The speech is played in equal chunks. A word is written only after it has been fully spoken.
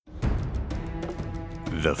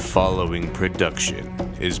The following production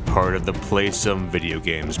is part of the Play Some Video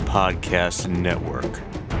Games podcast network.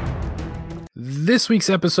 This week's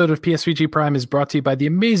episode of PSVG Prime is brought to you by the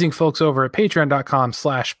amazing folks over at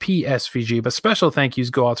patreon.com/PSVG. But special thank yous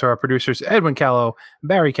go out to our producers, Edwin Callow,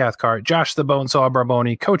 Barry Cathcart, Josh the Bonesaw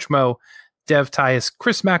Barboni, Coach Mo, Dev Tyus,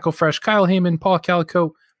 Chris McElfresh, Kyle Heyman, Paul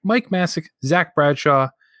Calico, Mike Masick, Zach Bradshaw,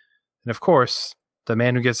 and of course, the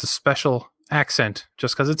man who gets a special accent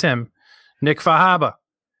just because it's him, Nick Fahaba.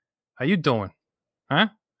 How you doing? Huh?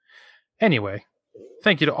 Anyway,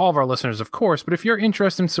 thank you to all of our listeners, of course, but if you're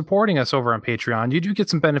interested in supporting us over on Patreon, you do get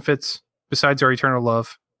some benefits besides our eternal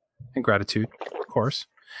love and gratitude, of course.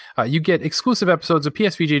 You get exclusive episodes of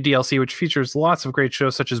PSVG DLC, which features lots of great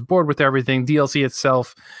shows such as Bored with Everything, DLC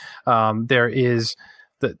itself. There is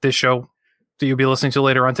this show that you'll be listening to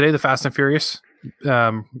later on today, the Fast and Furious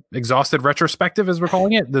Exhausted Retrospective, as we're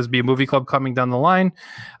calling it. There's be a movie club coming down the line.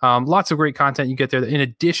 Lots of great content you get there, in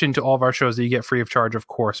addition to all of our shows that you get free of charge, of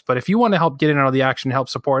course. But if you want to help get in on all the action, help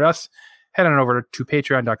support us, head on over to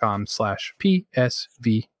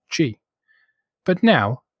patreon.com/PSVG. But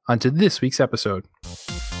now, onto this week's episode.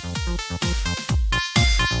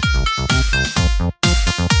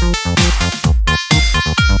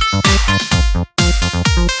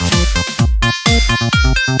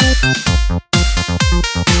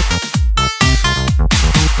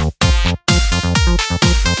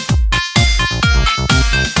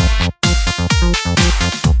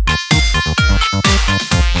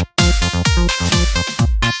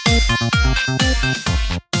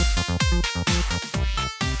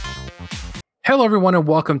 Hello, everyone, and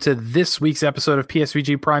welcome to this week's episode of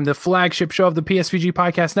PSVG Prime, the flagship show of the PSVG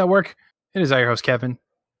Podcast Network. It is I, your host, Kevin.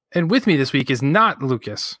 And with me this week is not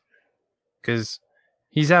Lucas, because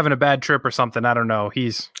he's having a bad trip or something. I don't know.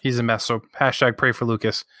 He's a mess, so hashtag pray for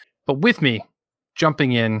Lucas. But with me,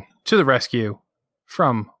 jumping in to the rescue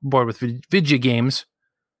from Bored with Video Games,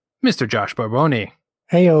 Mr. Josh Barboni.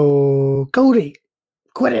 Heyo, Cody,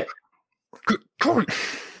 quit it. Cody.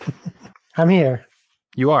 I'm here.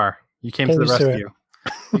 You are. You came to the rescue.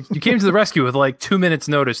 You came to the rescue with like 2 minutes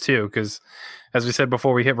notice too, because as we said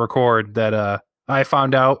before we hit record, that I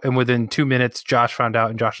found out, and within 2 minutes, Josh found out,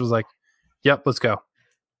 and Josh was like, "Yep, let's go.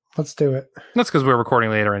 Let's do it." That's because we're recording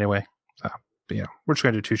later anyway. So, but we're just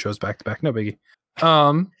gonna do 2 shows back to back. No biggie.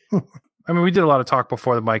 I mean, we did a lot of talk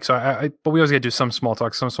before the mic, so but we always gotta do some small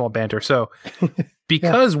talk, some small banter. So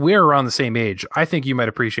because we're around the same age, I think you might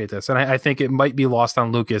appreciate this, and I think it might be lost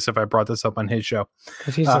on Lucas if I brought this up on his show.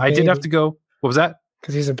 I did have to go. What was that?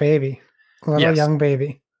 Because he's a baby, a little young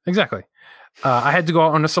baby. Exactly. I had to go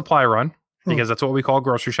out on a supply run because that's what we call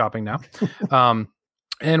grocery shopping now.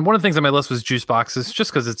 And one of the things on my list was juice boxes,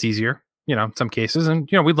 just because it's easier, in some cases. And,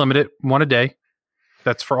 we limit it one a day.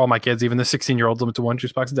 That's for all my kids, even the 16-year-olds limit to 1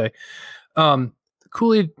 juice box a day.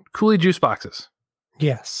 Kool-Aid juice boxes.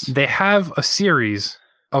 Yes. They have a series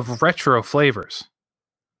of retro flavors.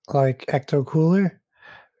 Like Ecto Cooler?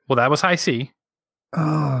 Well, that was High C.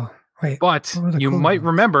 Oh, wait. But you might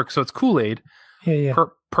remember, so it's Kool-Aid. Yeah.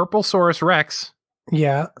 Purple Saurus Rex.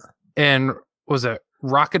 Yeah. And was it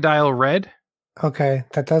Rockadile Red? Okay,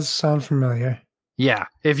 that does sound familiar. Yeah,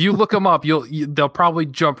 if you look them up, they'll probably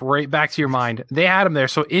jump right back to your mind. They had them there,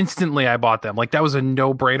 so instantly I bought them. Like, that was a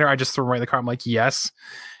no-brainer. I just threw them right in the cart. I'm like, yes.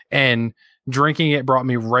 And drinking it brought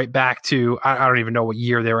me right back to, I don't even know what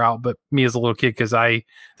year they were out, but me as a little kid, because the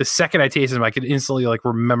second I tasted them, I could instantly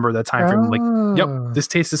remember that time frame. Like, yep, this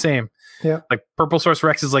tastes the same. Yeah. Like Purple Source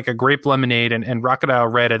Rex is like a grape lemonade, and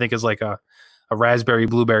Rockadile Red, I think, is like a raspberry,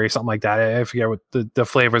 blueberry, something like that. I forget what the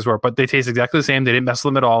flavors were, but they taste exactly the same. They didn't mess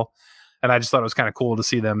with them at all. And I just thought it was kind of cool to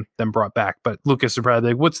see them brought back. But Lucas would probably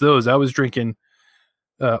be like, "What's those?" I was drinking,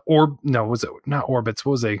 was it not Orbits?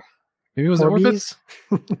 What was they? Maybe it was Orbits.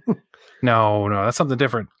 No, that's something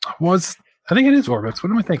different. I think it is Orbits.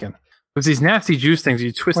 What am I thinking? It was these nasty juice things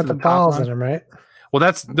you twist with the balls in them, right? Well,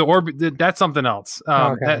 that's the Orbit. That's something else.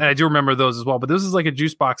 Okay. And I do remember those as well. But this is like a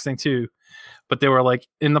juice box thing too. But they were like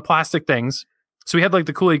in the plastic things. So we had like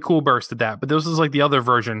the Kool-Aid Cool Burst at that. But this was like the other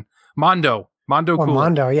version, Mondo Kool-Aid.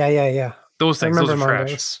 Mondo, yeah. Those things, those are Mondos.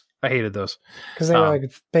 trash. I hated those because they were like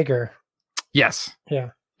bigger. Yes.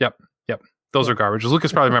 Yeah. Yep. Those are garbage.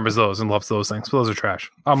 Lucas probably remembers those and loves those things. But those are trash.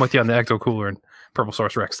 I'm with you on the Ecto Cooler and Purple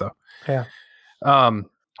Source Rex, though. Yeah.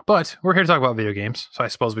 But we're here to talk about video games, so I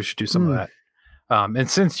suppose we should do some of that. And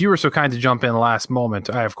since you were so kind to jump in last moment,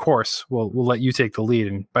 I of course will let you take the lead.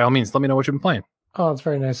 And by all means, let me know what you've been playing. Oh, it's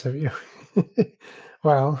very nice of you.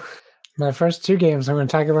 Well, my first 2 games I'm going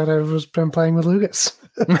to talk about, I've been playing with Lucas.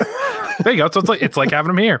 There you go. So it's like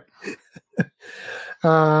having him here.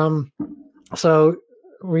 So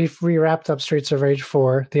we wrapped up Streets of Rage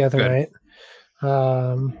 4 the other night.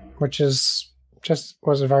 which was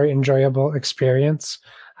a very enjoyable experience.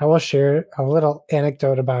 I will share a little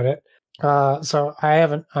anecdote about it. So I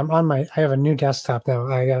have a new desktop now.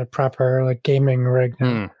 I got a proper like gaming rig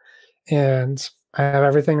now, and I have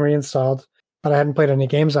everything reinstalled, but I hadn't played any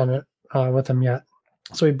games on it with them yet.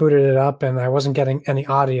 So we booted it up, and I wasn't getting any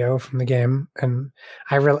audio from the game. And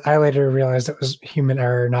I later realized it was human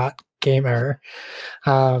error, not game error.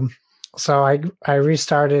 So I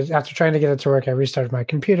restarted after trying to get it to work. I restarted my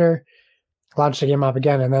computer, launched the game up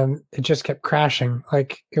again, and then it just kept crashing.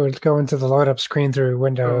 Like it would go into the load up screen through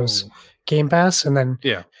Windows Game Pass, and then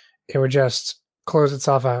it would just close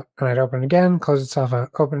itself out, and I'd open it again, close itself out,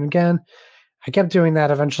 open it again. I kept doing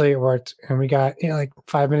that. Eventually, it worked, and we got like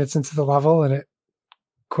 5 minutes into the level, and it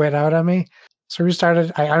quit out on me. So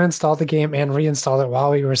restarted. I uninstalled the game and reinstalled it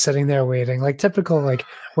while we were sitting there waiting. Like typical, like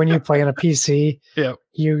when you play on a PC,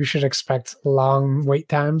 you should expect long wait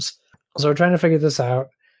times. So we're trying to figure this out.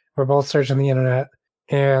 We're both searching the internet,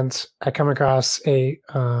 and I come across a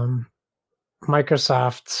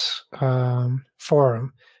Microsoft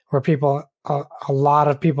forum where a lot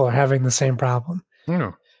of people are having the same problem.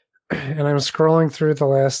 And I'm scrolling through the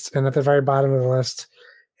list, and at the very bottom of the list,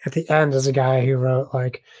 at the end is a guy who wrote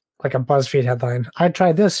like a BuzzFeed headline. I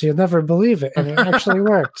tried this, you'll never believe it, and it actually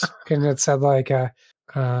worked. And it said like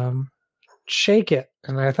shake it,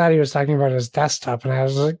 and I thought he was talking about his desktop, and I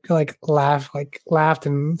was laughed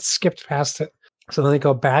and skipped past it. So then I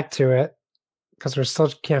go back to it because we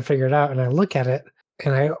still can't figure it out, and I look at it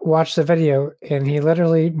and I watch the video, and he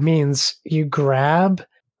literally means you grab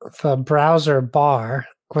the browser bar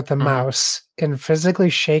with the mouse and physically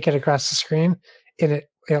shake it across the screen, and it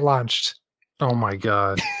launched. Oh my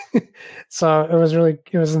God. So it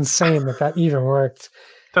was insane that even worked.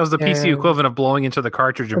 That was the PC equivalent of blowing into the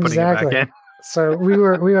cartridge and putting it back in. So we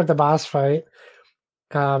were at the boss fight,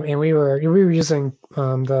 and we were using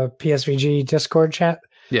the PSVG Discord chat.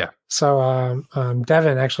 Yeah. So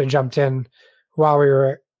Devin actually jumped in while we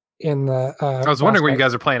were in the. I was wondering what you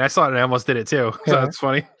guys are playing. I saw it and I almost did it too. So that's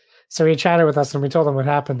funny. So he chatted with us and we told him what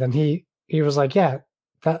happened, and he was like, "Yeah,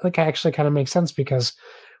 that like actually kind of makes sense because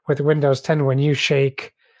with Windows 10, when you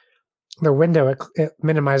shake the window, it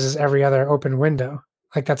minimizes every other open window.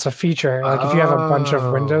 Like that's a feature. Like if you have a bunch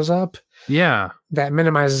of windows up, that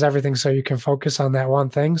minimizes everything so you can focus on that one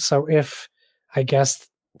thing. So if I guess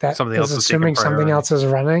that something is assuming something else is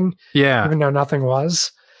running, even though nothing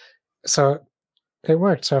was, so it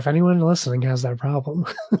worked. So if anyone listening has that problem,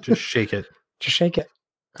 just shake it. Just shake it.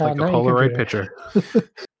 Like a Polaroid picture.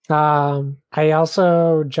 I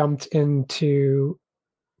also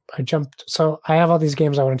so I have all these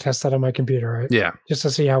games I want to test out on my computer, right? Yeah. Just to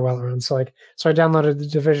see how well it runs. So I downloaded the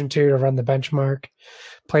Division 2 to run the benchmark,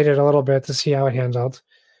 played it a little bit to see how it handled.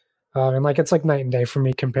 And it's like night and day for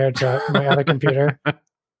me compared to my other computer.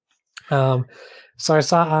 So I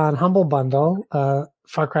saw on Humble Bundle,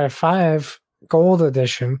 Far Cry 5 Gold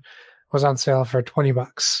Edition was on sale for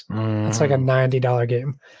 $20. It's like a $90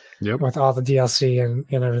 game with all the DLC and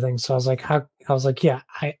everything. So I was like, yeah,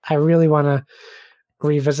 I really want to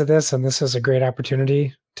revisit this, and this is a great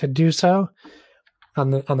opportunity to do so on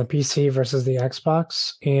the PC versus the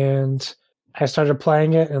Xbox. And I started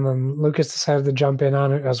playing it, and then Lucas decided to jump in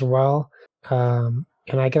on it as well. And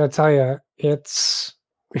I gotta tell you, it's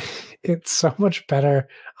so much better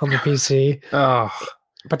on the PC.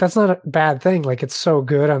 But that's not a bad thing. Like, it's so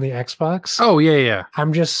good on the Xbox. Oh yeah.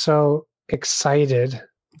 I'm just so excited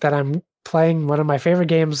that I'm playing one of my favorite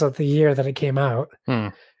games of the year that it came out.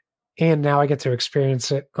 And now I get to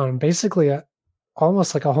experience it on basically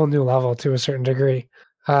almost like a whole new level to a certain degree.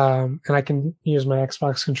 And I can use my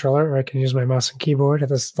Xbox controller, or I can use my mouse and keyboard.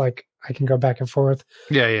 I can go back and forth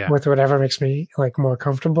with whatever makes me more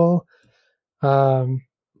comfortable. But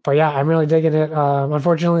yeah, I'm really digging it.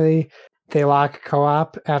 Unfortunately, they lock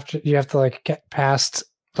co-op after you have to get past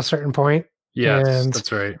a certain point. Yes,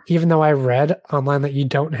 that's right. Even though I read online that you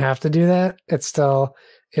don't have to do that, it still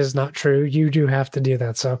is not true. You do have to do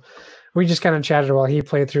that. So we just kind of chatted while he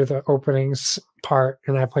played through the openings part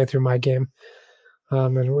and I played through my game.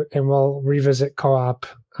 And we'll revisit co-op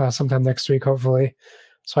sometime next week, hopefully,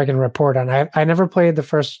 so I can report on it. I never played the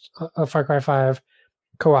first Far Cry 5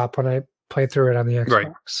 co-op when I played through it on the Xbox.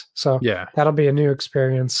 Right. So that'll be a new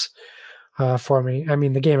experience for me. I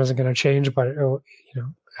mean, the game isn't going to change, but I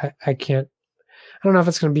don't know if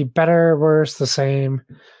it's going to be better, worse, the same.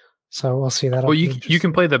 So we'll see that. Well, you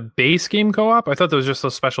can play the base game co-op? I thought there was just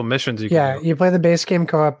those special missions. You play the base game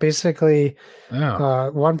co-op. Basically,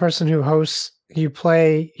 one person who hosts, you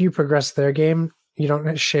progress their game. You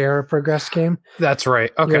don't share a progress game. That's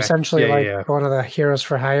right. Okay. You're essentially one of the heroes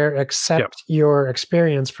for hire, except your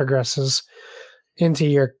experience progresses into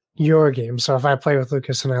your game. So if I play with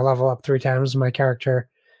Lucas and I level up 3 times, my character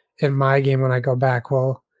in my game when I go back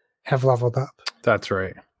will have leveled up. That's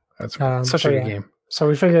right. That's right. Such a good game.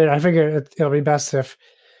 So I figured it'll be best if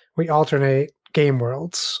we alternate game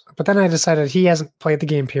worlds. But then I decided he hasn't played the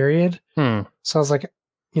game, period. So I was like,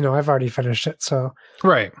 I've already finished it. So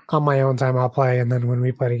on my own time, I'll play. And then when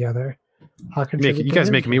we play together, I'll contribute. You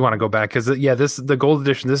guys making me want to go back because, the gold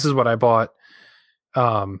edition, this is what I bought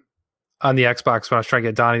on the Xbox when I was trying to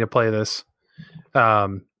get Donnie to play this.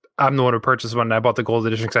 I'm the one who purchased one, and I bought the gold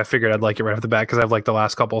edition because I figured I'd like it right off the bat because I've liked the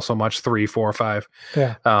last couple so much, 3, 4, 5.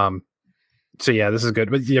 Yeah. So yeah, this is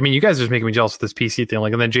good. But I mean, you guys are just making me jealous with this PC thing.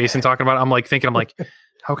 Like, and then Jason talking about it, I'm like thinking,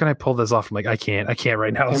 how can I pull this off? I'm like, I can't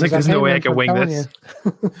right now. I was like, there's no way I can wing this.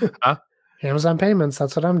 Huh? Amazon payments.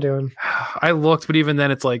 That's what I'm doing. I looked, but even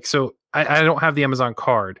then, it's like, so I don't have the Amazon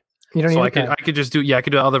card. You don't. So I could just do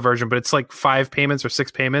the other version, but it's like 5 payments or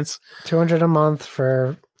 6 payments. $200 a month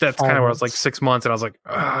for. That's kind of where I was like 6 months, and I was like,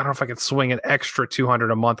 I don't know if I could swing an extra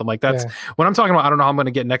 $200 a month. I'm like, that's when I'm talking about. I don't know how I'm going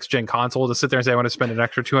to get next gen console to sit there and say I want to spend an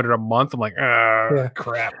extra $200 a month. I'm like,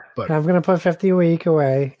 crap. But I'm going to put $50 a week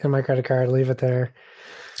away in my credit card, leave it there.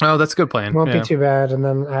 Oh, that's a good plan. Won't be too bad. And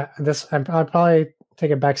then I'll probably take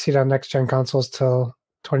a backseat on next gen consoles till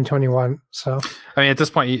 2021. So I mean, at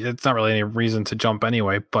this point, it's not really any reason to jump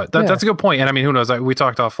anyway. But that's a good point. And I mean, who knows? We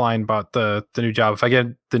talked offline about the new job. If I get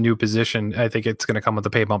the new position, I think it's going to come with the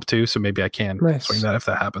pay bump too. So maybe I can swing that if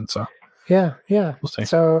that happens. So yeah, we'll see.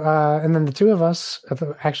 So and then the two of us,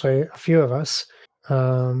 actually a few of us,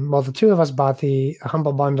 the two of us bought the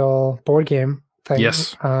Humble Bundle board game thing.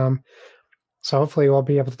 Yes. So hopefully we'll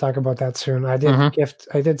be able to talk about that soon. I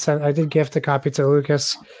did gift a copy to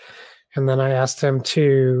Lucas. And then I asked him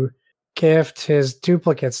to gift his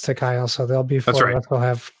duplicates to Kyle, so they'll be 4 of us. We'll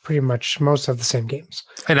have pretty much most of the same games.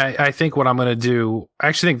 And I think what I'm going to do, I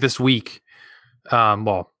actually think this week,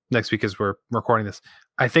 next week as we're recording this,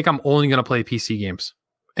 I think I'm only going to play PC games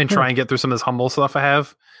and try and get through some of this Humble stuff I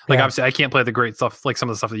have. Like, obviously, I can't play the great stuff, like some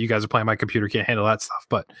of the stuff that you guys are playing. My computer can't handle that stuff.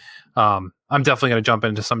 But I'm definitely going to jump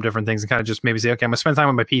into some different things and kind of just maybe say, okay, I'm going to spend time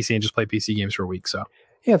on my PC and just play PC games for a week. So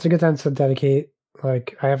yeah, it's a good time to dedicate.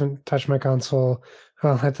 Like, I haven't touched my console.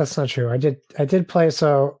 Well, that's not true. I did play.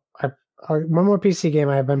 So one more PC game.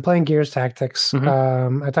 I've been playing Gears Tactics.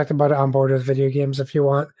 I talked about it on Board with Video Games if you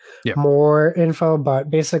want more info. But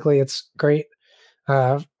basically, it's great.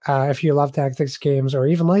 If you love tactics games or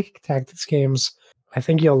even like tactics games, I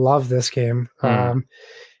think you'll love this game. And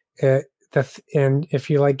if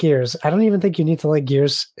you like Gears, I don't even think you need to like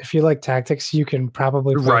Gears. If you like tactics, you can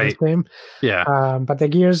probably play this game. Yeah. But the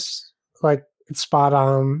Gears, like, it's spot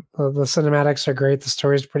on. The cinematics are great. The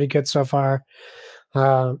story's pretty good so far.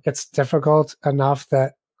 It's difficult enough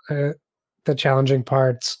that the challenging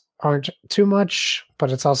parts aren't too much,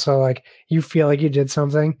 but it's also like you feel like you did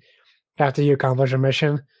something after you accomplish a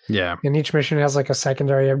mission. Yeah. And each mission has like a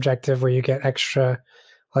secondary objective where you get extra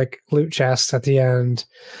like loot chests at the end.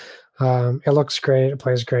 It looks great. It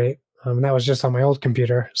plays great. That was just on my old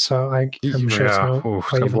computer, so I'm sure it's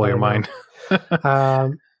gonna blow your mind.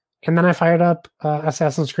 And then I fired up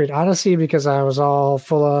Assassin's Creed Odyssey because I was all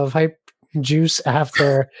full of hype juice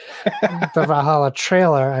after the Valhalla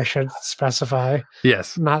trailer, I should specify.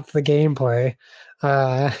 Yes. Not the gameplay.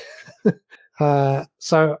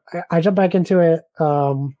 So I jumped back into it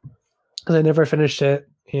because I never finished it.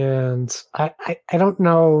 And I don't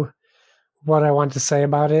know what I want to say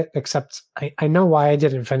about it, except I know why I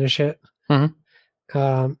didn't finish it. And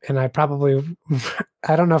I probably,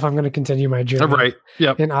 I don't know if I'm going to continue my journey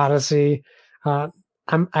in Odyssey. I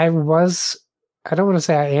don't want to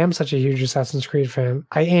say I am such a huge Assassin's Creed fan.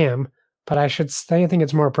 I am, but I think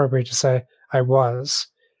it's more appropriate to say I was.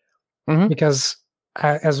 Because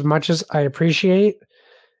as much as I appreciate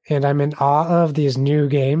and I'm in awe of these new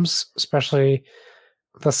games, especially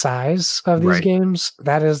the size of these games,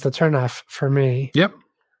 that is the turnoff for me. Yep.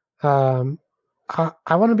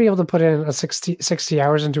 I want to be able to put in 60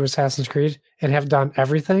 hours into Assassin's Creed and have done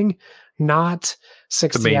everything, not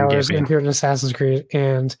 60 hours into an Assassin's Creed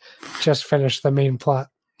and just finish the main plot.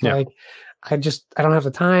 Like, I don't have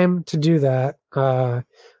the time to do that.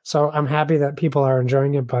 So I'm happy that people are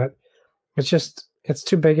enjoying it, but it's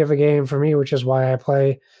too big of a game for me, which is why I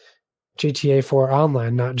play GTA 4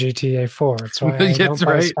 online, not GTA 4. That's why I don't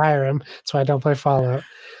play Skyrim. That's why I don't play Fallout,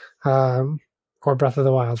 or Breath of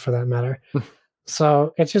the Wild for that matter.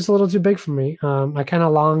 So it's just a little too big for me. I kind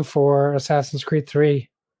of long for Assassin's Creed 3.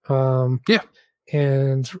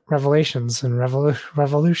 And Revelations and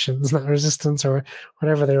Revolutions, not Resistance or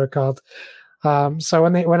whatever they were called. So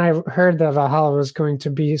when I heard that Valhalla was going to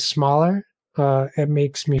be smaller, it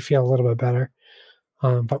makes me feel a little bit better.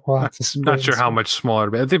 But we'll have to not sure how much smaller,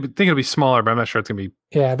 but I think it'll be smaller, but I'm not sure it's gonna be.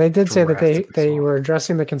 Yeah, they did say that they drastically were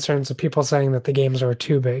addressing the concerns of people saying that the games are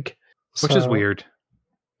too big, which is weird.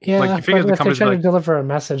 Yeah, like, you figure but the if they're company's trying like, to deliver a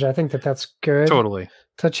message, I think that's good. Totally.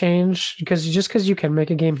 To change, because just because you can make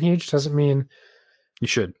a game huge doesn't mean you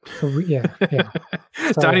should. Yeah.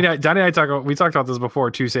 So, Donnie and I talked about this before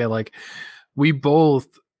too, saying like we both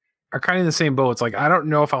are kind of in the same boat. It's like I don't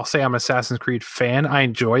know if I'll say I'm an Assassin's Creed fan. I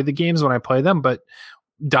enjoy the games when I play them, but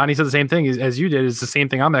Donnie said the same thing as you did. Is the same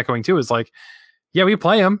thing I'm echoing too. Is like, yeah, we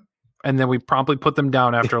play them, and then we promptly put them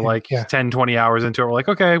down after like 10, 20 hours into it. We're like,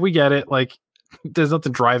 okay, we get it. Like, there's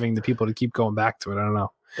nothing driving the people to keep going back to it. I don't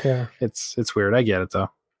know. Yeah, it's weird. I get it though.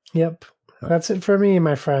 Yep, that's it for me,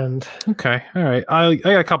 my friend. Okay, all right. I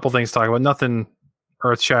got a couple things to talk about. Nothing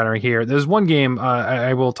earth shattering here. There's one game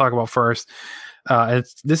I will talk about first.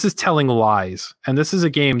 This is Telling Lies, and this is a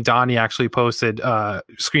game Donnie actually posted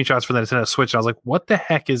screenshots for the Nintendo Switch. And I was like, "What the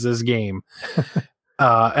heck is this game?"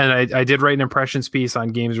 And I did write an impressions piece on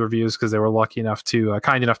Games Reviews because they were lucky enough to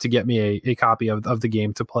kind enough to get me a copy of the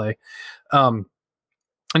game to play. And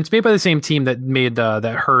it's made by the same team that made that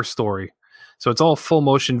Her Story, so it's all full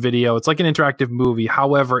motion video. It's like an interactive movie.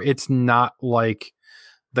 However, it's not like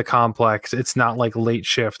The Complex. It's not like Late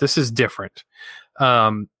Shift. This is different.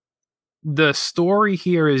 The story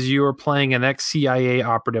here is you are playing an ex-CIA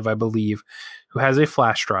operative, I believe, who has a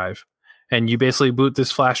flash drive, and you basically boot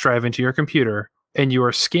this flash drive into your computer, and you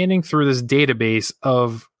are scanning through this database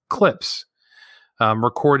of clips,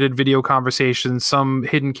 recorded video conversations, some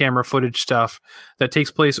hidden camera footage stuff that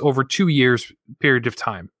takes place over 2 years period of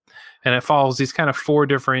time. And it follows these kind of 4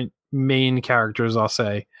 different main characters, I'll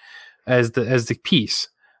say, as the piece.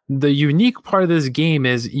 The unique part of this game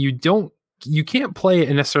is you can't play it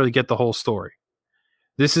and necessarily get the whole story.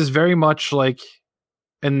 This is very much like,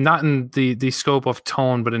 and not in the scope of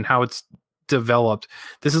tone, but in how it's developed.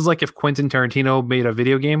 This is like if Quentin Tarantino made a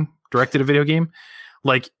video game, directed a video game.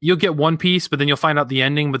 Like, you'll get one piece, but then you'll find out the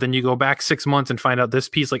ending, but then you go back 6 months and find out this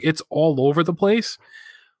piece. Like, it's all over the place,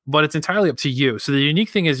 but it's entirely up to you. So the unique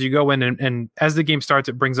thing is you go in and as the game starts,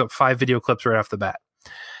 it brings up 5 video clips right off the bat.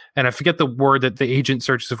 And I forget the word that the agent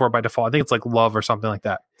searches for by default. I think it's like love or something like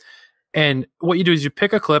that. And what you do is you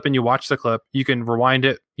pick a clip and you watch the clip. You can rewind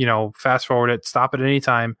it, fast forward it, stop it at any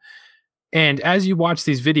time. And as you watch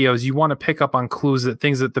these videos, you want to pick up on clues,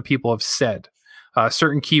 things that the people have said,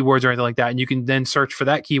 certain keywords or anything like that. And you can then search for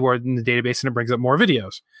that keyword in the database and it brings up more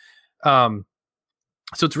videos.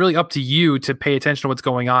 So it's really up to you to pay attention to what's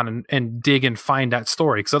going on and dig and find that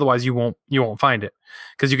story. Because otherwise you won't find it,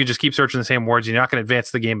 because you can just keep searching the same words and you're not going to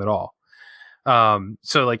advance the game at all.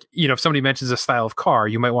 So like, if somebody mentions a style of car,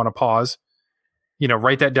 you might want to pause,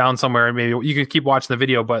 write that down somewhere, and maybe you can keep watching the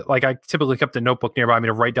video. But like, I typically kept a notebook nearby me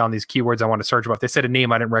to write down these keywords I want to search about. If they said a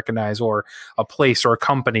name I didn't recognize or a place or a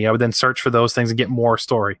company, I would then search for those things and get more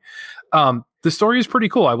story. The story is pretty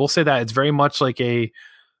cool. I will say that it's very much like a,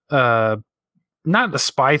 not a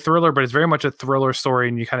spy thriller, but it's very much a thriller story.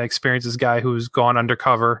 And you kind of experience this guy who's gone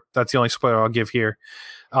undercover. That's the only spoiler I'll give here.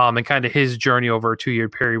 And kind of his journey over a 2-year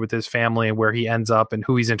period with his family and where he ends up and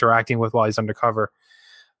who he's interacting with while he's undercover.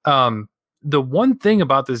 The one thing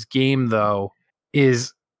about this game, though,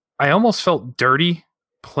 is I almost felt dirty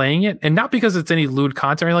playing it, and not because it's any lewd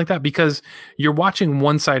content or anything like that, because you're watching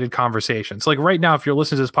one-sided conversations. Like right now, if you're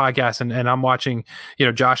listening to this podcast and I'm watching,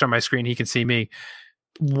 Josh on my screen, he can see me.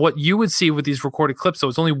 What you would see with these recorded clips, though,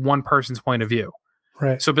 is only one person's point of view.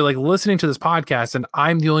 Right. So it'd be like listening to this podcast and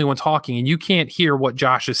I'm the only one talking and you can't hear what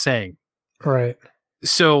Josh is saying. Right.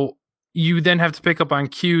 So you then have to pick up on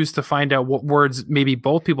cues to find out what words maybe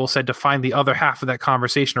both people said to find the other half of that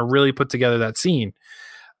conversation or really put together that scene.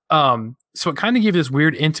 So it kind of gave this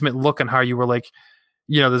weird intimate look on how you were like,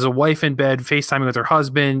 there's a wife in bed FaceTiming with her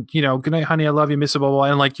husband, good night, honey, I love you, miss you, blah, blah, blah.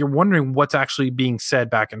 And like, you're wondering what's actually being said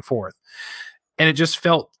back and forth. And it just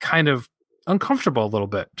felt kind of uncomfortable a little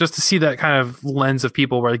bit just to see that kind of lens of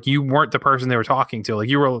people where like you weren't the person they were talking to. Like,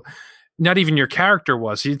 you were not even your character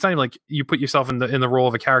was. So it's not even like you put yourself in the role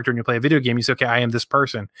of a character and you play a video game. You say, okay, I am this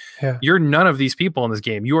person. Yeah. You're none of these people in this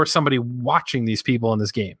game. You are somebody watching these people in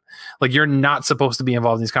this game. Like, you're not supposed to be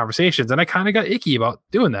involved in these conversations. And I kind of got icky about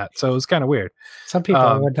doing that. So it was kind of weird. Some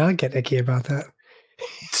people would not get icky about that.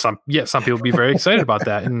 Some people would be very excited about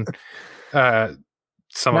that. And,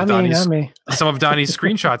 some of Donnie's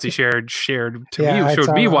screenshots he shared to me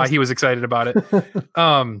showed me why he was excited about it.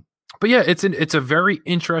 But yeah, it's a very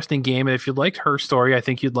interesting game, and if you liked Her Story, I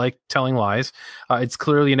think you'd like Telling Lies. It's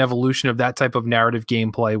clearly an evolution of that type of narrative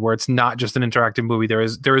gameplay where it's not just an interactive movie. There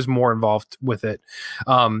is more involved with it.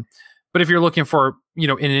 But if you're looking for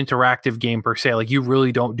an interactive game per se. Like you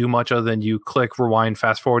really don't do much other than you click, rewind,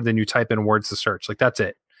 fast forward, then you type in words to search. Like that's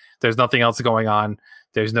it. There's nothing else going on.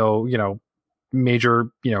 There's no, major,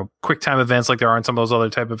 quick time events like there are in some of those other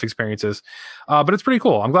type of experiences. But it's pretty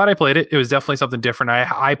cool. I'm glad I played it. It was definitely something different.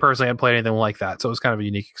 I personally hadn't played anything like that. So it was kind of a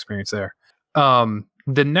unique experience there.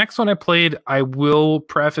 The next one I played, I will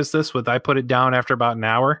preface this with, I put it down after about an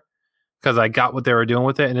hour because I got what they were doing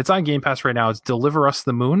with it. And it's on Game Pass right now. It's Deliver Us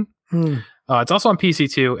the Moon. It's also on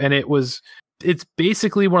PC too. And it's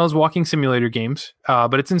basically one of those walking simulator games,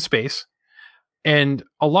 but it's in space. And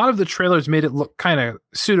a lot of the trailers made it look kind of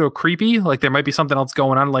pseudo creepy, like there might be something else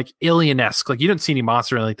going on, like alien-esque. Like you didn't see any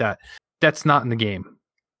monster or anything like that. That's not in the game.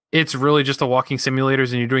 It's really just a walking simulators,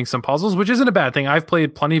 and you're doing some puzzles, which isn't a bad thing. I've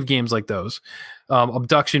played plenty of games like those.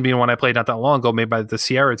 Abduction being one I played not that long ago, made by the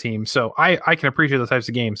Sierra team. So I can appreciate those types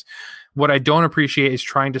of games. What I don't appreciate is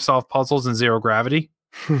trying to solve puzzles in zero gravity,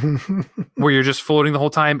 where you're just floating the whole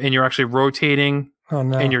time and you're actually rotating. Oh,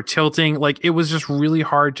 no. And you're tilting. Like it was just really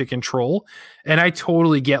hard to control. And I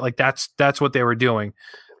totally get like that's what they were doing.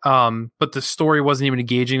 But the story wasn't even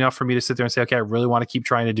engaging enough for me to sit there and say, okay, I really want to keep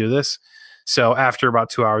trying to do this. So after about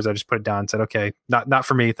 2 hours, I just put it down and said, okay, not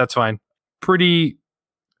for me. That's fine. Pretty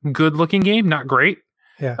good looking game. Not great.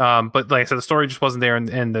 Yeah. But like I said, the story just wasn't there. And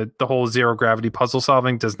the whole zero gravity puzzle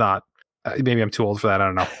solving does not, maybe I'm too old for that. I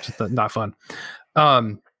don't know. Just not fun.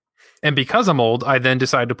 And because I'm old, I then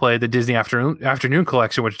decided to play the Disney Afternoon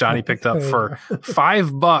Collection, which Donnie picked up for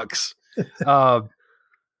 $5.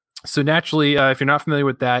 So naturally, if you're not familiar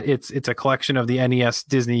with that, it's a collection of the NES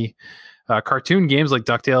Disney cartoon games like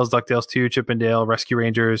DuckTales, DuckTales 2, Chip and Dale, Rescue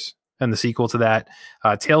Rangers, and the sequel to that,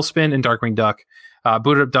 Tailspin and Darkwing Duck.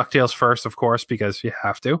 Booted up DuckTales first, of course, because you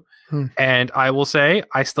have to. And I will say,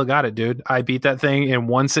 I still got it, dude. I beat that thing in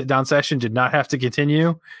one sit-down session, did not have to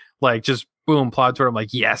continue. Like, just boom, plowed through it. I'm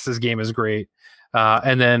like, yes, this game is great.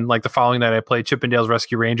 And then like the following night, I played Chip and Dale's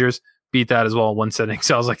Rescue Rangers, beat that as well in one sitting.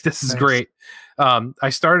 So I was like, this is great. I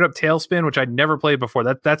started up Tailspin, which I'd never played before.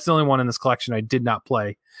 That's the only one in this collection I did not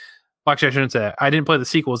play. Well, actually, I shouldn't say that. I didn't play the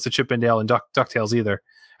sequels to Chip and Dale and DuckTales either.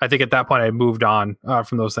 I think at that point I moved on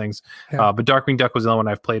from those things. Yeah. But Darkwing Duck was the only one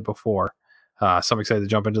I've played before. So I'm excited to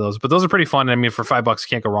jump into those. But those are pretty fun. I mean, for $5, you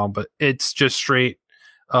can't go wrong. But it's just straight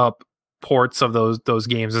up ports of those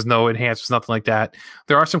games. There's no enhancements, nothing like that.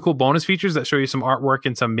 There are some cool bonus features that show you some artwork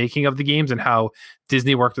and some making of the games and how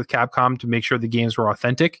Disney worked with Capcom to make sure the games were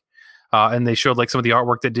authentic. And they showed like some of the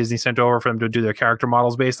artwork that Disney sent over for them to do their character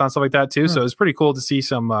models based on stuff like that too. So it's pretty cool to see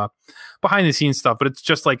some behind the scenes stuff, but it's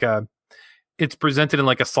just like it's presented in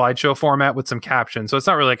like a slideshow format with some captions. So it's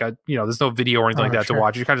not really like there's no video or anything like that to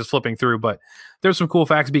watch. You're kind of just flipping through, but there's some cool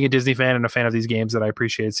facts being a Disney fan and a fan of these games that I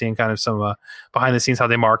appreciate seeing kind of some behind the scenes, how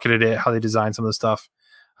they marketed it, how they designed some of the stuff.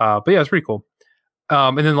 But yeah, it's pretty cool.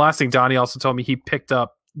 And then the last thing, Donnie also told me he picked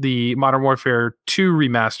up the Modern Warfare 2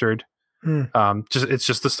 remastered. It's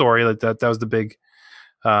just the story that was the big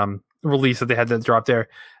release that they had that drop there.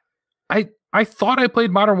 I thought I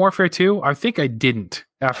played Modern Warfare 2. I think I didn't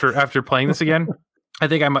after playing this again. I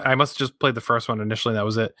think I must have just played the first one initially. And that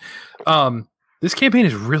was it. This campaign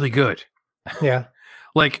is really good. Yeah.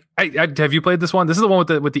 Like, have you played this one? This is the one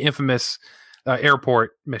with the infamous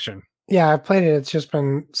airport mission. Yeah, I played it. It's just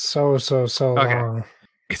been so long.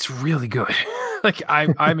 It's really good. Like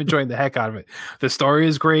I'm enjoying the heck out of it. The story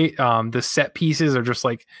is great. The set pieces are just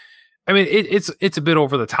like, I mean, it's a bit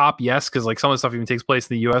over the top, yes, because like some of the stuff even takes place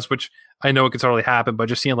in the U.S., which I know it could totally happen, but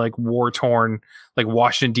just seeing like war torn, like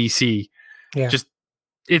Washington D.C., just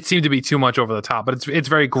it seemed to be too much over the top. But it's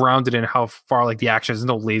very grounded in how far like the action is.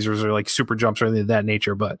 No lasers or like super jumps or anything of that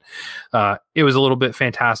nature. But it was a little bit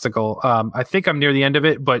fantastical. I think I'm near the end of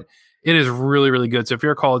it, but it is really, really good. So if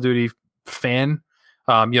you're a Call of Duty fan,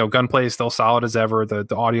 gunplay is still solid as ever.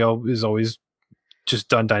 The audio is always just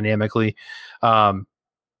done dynamically.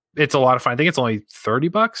 It's a lot of fun. I think it's only $30.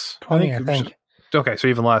 $20, I think. Okay, so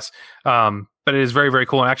even less. But it is very, very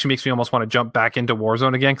cool. And actually makes me almost want to jump back into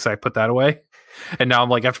Warzone again because I put that away. And now I'm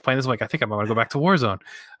like, after playing this, I'm like, I think I might want to go back to Warzone.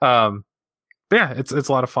 But yeah, it's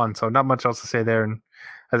a lot of fun. So not much else to say there. And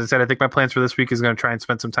as I said, I think my plans for this week is going to try and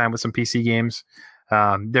spend some time with some PC games.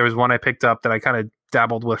 There was one I picked up that I kind of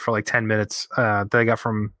dabbled with for like 10 minutes that I got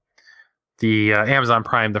from the Amazon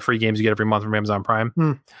Prime, the free games you get every month from Amazon Prime.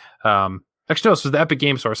 Actually, no, this was the Epic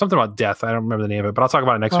Game Store. Something about Death. I don't remember the name of it, but I'll talk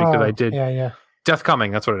about it next week because I did. Yeah. Death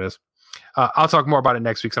Coming. That's what it is. I'll talk more about it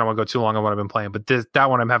next week, so I don't want to go too long on what I've been playing. But that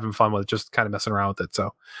one I'm having fun with, just kind of messing around with it.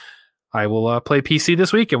 So I will play PC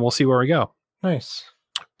this week, and we'll see where we go. Nice.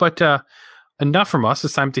 But enough from us.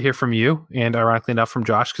 It's time to hear from you, and ironically enough from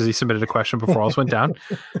Josh, because he submitted a question before all this went down.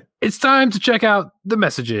 It's time to check out the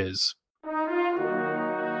messages.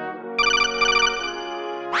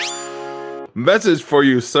 Message for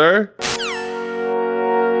you, sir.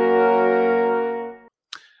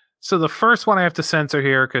 So the first one I have to censor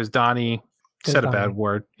here because Donnie said a bad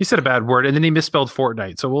word. He said a bad word and then he misspelled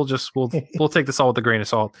Fortnite. So we'll take this all with a grain of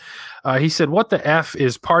salt. He said, "What the F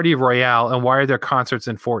is Party Royale and why are there concerts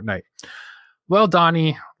in Fortnite?" Well,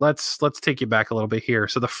 Donnie, let's take you back a little bit here.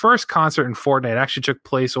 So the first concert in Fortnite actually took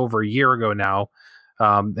place over a year ago now.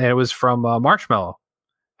 And it was from Marshmello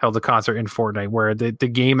held a concert in Fortnite where the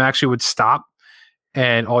game actually would stop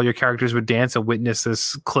and all your characters would dance and witness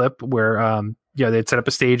this clip where they'd set up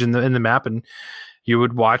a stage in the map and you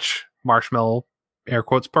would watch Marshmello air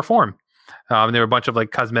quotes perform. And there were a bunch of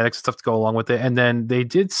like cosmetics and stuff to go along with it. And then they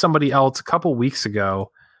did somebody else a couple weeks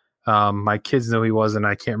ago. My kids know he was, and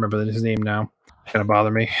I can't remember his name now. It's gonna bother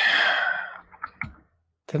me.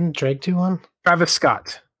 Didn't Drake do one? Travis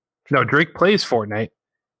Scott. No, Drake plays Fortnite.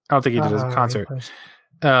 I don't think he did a concert.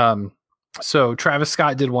 So Travis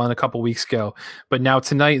Scott did one a couple weeks ago, but now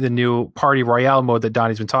tonight the new Party Royale mode that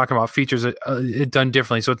Donnie's been talking about features it done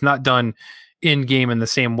differently. So it's not done in game in the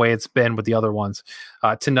same way it's been with the other ones.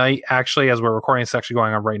 Tonight, actually, as we're recording, it's actually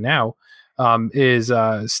going on right now. Is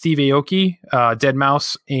Steve Aoki,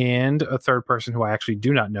 Deadmau5, and a third person who I actually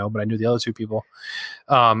do not know, but I knew the other two people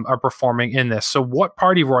are performing in this. So what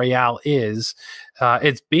Party Royale is,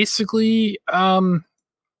 it's basically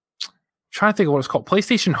trying to think of what it's called.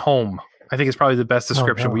 PlayStation Home, I think is probably the best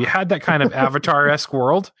description. Where you had that kind of Avatar-esque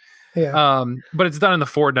world, but it's done in the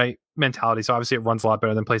Fortnite mentality. So obviously it runs a lot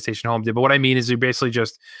better than PlayStation Home did. But what I mean is you're basically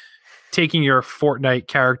just taking your Fortnite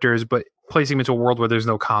characters, but placing them into a world where there's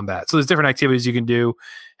no combat. So there's different activities you can do,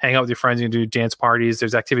 hang out with your friends, you can do dance parties.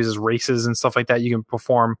 There's activities as races and stuff like that you can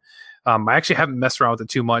perform. I actually haven't messed around with it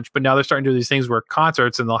too much, but now they're starting to do these things where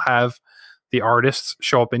concerts and they'll have the artists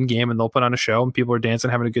show up in game and they'll put on a show and people are dancing,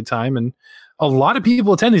 having a good time. And a lot of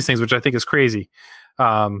people attend these things, which I think is crazy.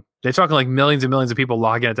 They're talking like millions and millions of people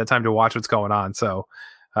log in at that time to watch what's going on. So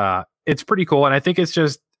it's pretty cool. And I think it's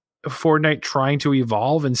just Fortnite trying to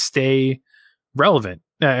evolve and stay relevant.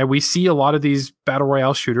 We see a lot of these battle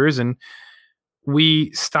royale shooters and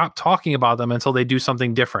we stop talking about them until they do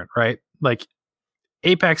something different, right? Like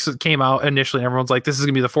Apex came out initially and everyone's like, this is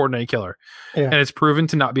going to be the Fortnite killer. And it's proven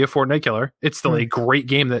to not be a Fortnite killer. It's still a great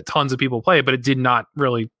game that tons of people play, but it did not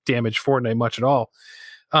really damage Fortnite much at all.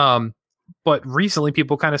 But recently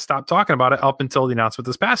people kind of stopped talking about it up until the announcement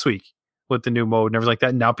this past week with the new mode and everything like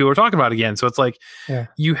that. And now people are talking about it again. So it's like,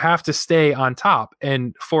 you have to stay on top.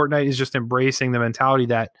 And Fortnite is just embracing the mentality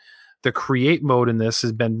that the create mode in this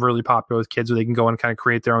has been really popular with kids where they can go and kind of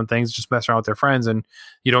create their own things, just mess around with their friends and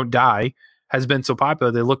you don't die, has been so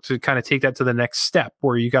popular. They look to kind of take that to the next step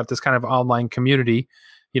where you got this kind of online community,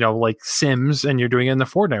 like Sims, and you're doing it in the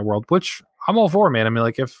Fortnite world, which I'm all for, man. I mean,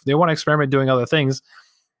 like if they want to experiment doing other things,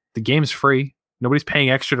 the game's free. Nobody's paying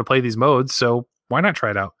extra to play these modes. So why not try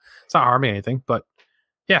it out? It's not harming anything, but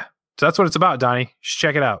yeah. So that's what it's about, Donnie. You should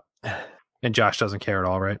check it out. And Josh doesn't care at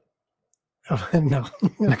all, right? Oh, no.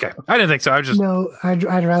 Okay. I didn't think so. I'd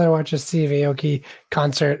rather watch a Steve Aoki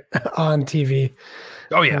concert on TV.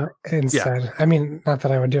 Oh yeah. Instead. Yeah. I mean, not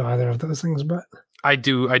that I would do either of those things, but I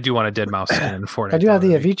do want a Deadmau5 skin in Fortnite. I do have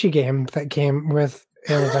the Avicii game that came with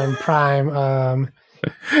Amazon Prime.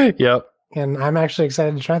 Yep. And I'm actually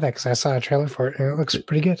excited to try that because I saw a trailer for it and it looks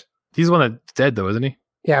pretty good. He's the one that's dead though, isn't he?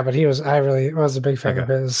 Yeah, but I really was a big fan of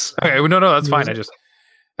his. Okay, well, no, that's fine.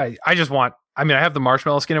 I just want. I mean, I have the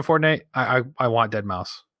Marshmello skin in Fortnite. I want Deadmau5.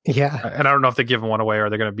 Yeah, and I don't know if they're giving one away or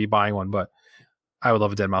they're going to be buying one, but I would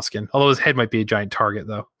love a Deadmau5 skin. Although his head might be a giant target,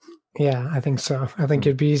 though. Yeah, I think so. I think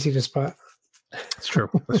it'd be easy to spot. That's true.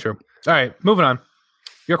 That's true. All right, moving on.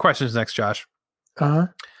 Your questions next, Josh.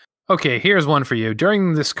 Okay, here's one for you.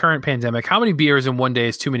 During this current pandemic, how many beers in one day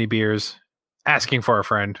is too many beers? Asking for a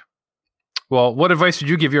friend. Well, what advice would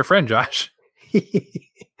you give your friend, Josh?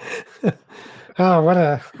 Oh, what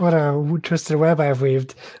a twisted web I've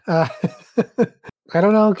weaved. I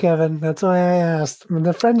don't know, Kevin. That's why I asked.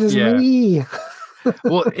 The friend is me.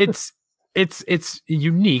 Well, it's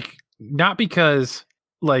unique, not because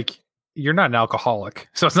like you're not an alcoholic,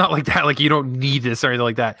 so it's not like that. Like you don't need this or anything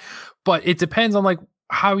like that. But it depends on like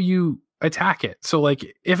how you attack it. So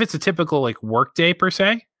like if it's a typical like work day per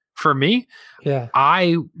se. For me,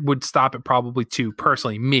 I would stop at probably 2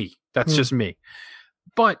 personally. Me, that's just me.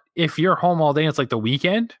 But if you're home all day, and it's like the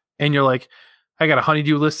weekend, and you're like, I got a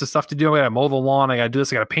honeydew list of stuff to do. I got to mow the lawn. I got to do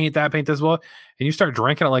this. I got to paint this. Well, and you start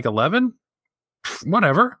drinking at like 11,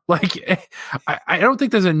 whatever. Like, I don't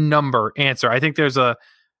think there's a number answer. I think there's a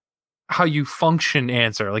how you function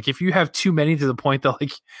answer. Like, if you have too many to the point that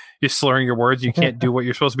like you're slurring your words, you can't do what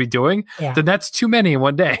you're supposed to be doing, then that's too many in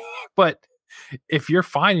one day. But if you're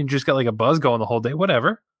fine and you just got like a buzz going the whole day,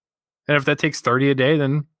 whatever. And if that takes 30 a day,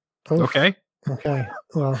 then Oof. Okay. Okay.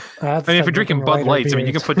 Well, I mean, if you're drinking Bud Lights, I mean,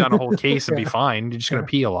 you can put down a whole case and be Yeah. fine. You're just going to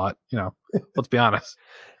pee a lot, let's be honest.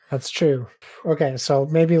 That's true. Okay, so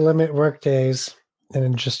maybe limit work days and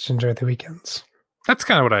then just enjoy the weekends. That's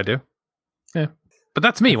kind of what I do. Yeah. But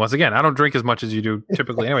that's me. Once again, I don't drink as much as you do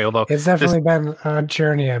typically anyway, although It's definitely been a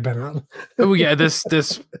journey I've been on. oh yeah, this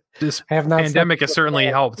I have not pandemic has slept certainly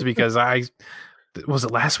before. helped because was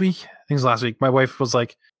it last week? I think it was last week. My wife was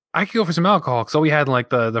like, I could go for some alcohol. So we had like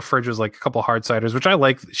the fridge was like a couple hard ciders, which I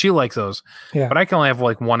like. She likes those, Yeah. but I can only have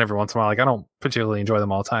like one every once in a while. Like I don't particularly enjoy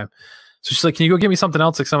them all the time. So she's like, can you go get me something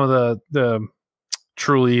else? Like some of the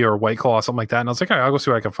Truly or White Claw, something like that. And I was like, all right, I'll go see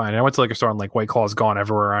what I can find. And I went to like a store and like White Claw's gone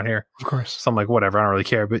everywhere around here. Of course. So I'm like, whatever, I don't really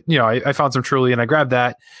care. But I found some Truly and I grabbed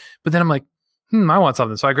that. But then I'm like, I want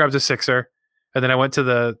something. So I grabbed a sixer, and then I went to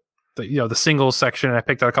the singles section and I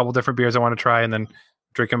picked out a couple different beers I want to try, and then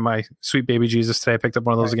drinking my Sweet Baby Jesus today. I picked up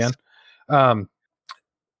one of those Nice. again.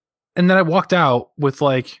 And then I walked out with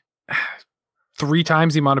like 3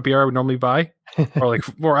 times the amount of beer I would normally buy,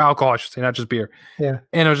 or alcohol, I should say, not just beer. Yeah.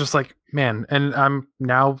 And I was just like, man, and I'm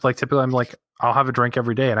now like typically I'm like, I'll have a drink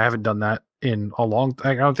every day, and I haven't done that in a long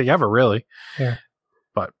time. I don't think ever really. Yeah.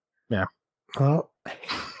 But yeah. Well,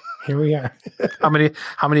 here we are. How many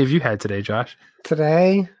have you had today, Josh?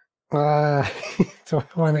 Today, do I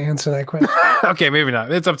want to answer that question? Okay, maybe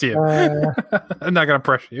not. It's up to you. I'm not gonna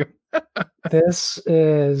pressure you. This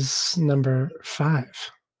is number 5.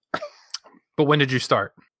 But when did you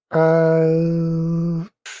start? Noon.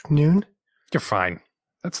 You're fine.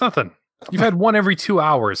 That's nothing. You've had one every 2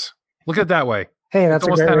 hours. Look at it that way. Hey, that's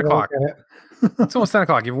almost a great 10 way to o'clock. look at it. It's almost 10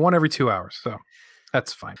 o'clock. You've one every 2 hours. So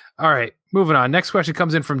that's fine. All right. Moving on. Next question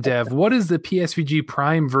comes in from Dev. What is the PSVG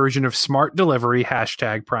Prime version of Smart Delivery?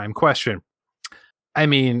 #Prime question. I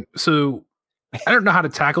mean, so I don't know how to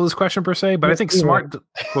tackle this question per se, but I think what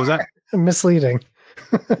was that? Misleading.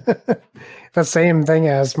 The same thing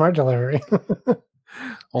as smart delivery.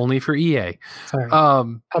 Only for EA. Sorry.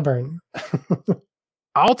 Auburn.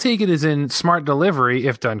 I'll take it as in Smart Delivery,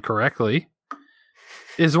 if done correctly,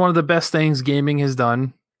 is one of the best things gaming has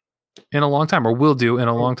done in a long time, or will do in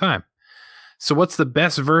a long time. So what's the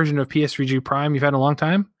best version of PS3G Prime you've had in a long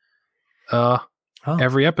time?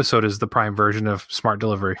 Every episode is the Prime version of Smart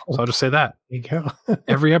Delivery. So I'll just say that. There you go.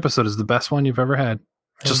 Every episode is the best one you've ever had.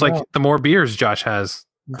 Just like the more beers Josh has,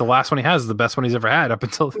 the last one he has is the best one he's ever had up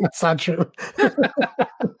until... That's not true.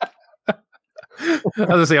 I was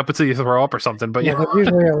gonna say up until you throw up or something, but Yeah, there's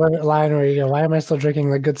usually a line where you go, why am I still drinking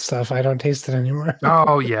the good stuff? I don't taste it anymore.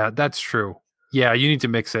 Oh yeah, that's true. Yeah, you need to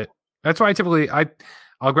mix it. That's why I typically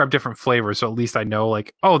I'll grab different flavors, so at least I know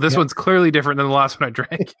like, oh, this one's clearly different than the last one I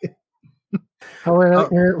drank. Oh,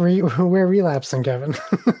 we're relapsing, Kevin.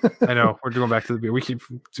 I know we're going back to the beer. We can't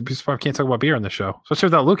talk about beer on the show, especially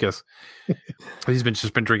without Lucas. He's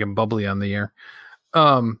just been drinking bubbly on the air.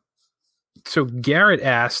 So Garrett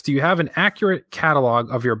asks, do you have an accurate catalog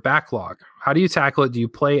of your backlog? How do you tackle it? Do you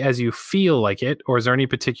play as you feel like it, or is there any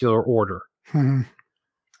particular order?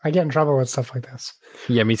 I get in trouble with stuff like this.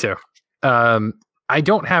 Yeah, me too. I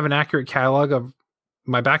don't have an accurate catalog of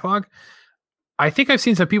my backlog. I think I've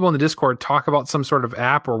seen some people in the Discord talk about some sort of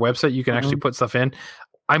app or website you can actually put stuff in.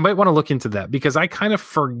 I might want to look into that because I kind of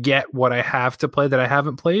forget what I have to play that I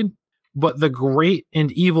haven't played. But the great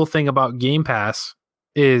and evil thing about Game Pass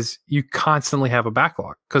is you constantly have a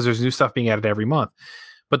backlog because there's new stuff being added every month.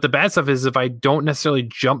 But the bad stuff is if I don't necessarily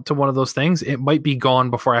jump to one of those things, it might be gone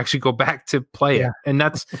before I actually go back to play it. And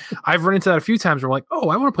that's, I've run into that a few times where I'm like, oh,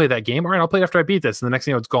 I want to play that game. All right, I'll play it after I beat this. And the next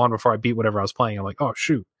thing it's gone before I beat whatever I was playing. I'm like, oh,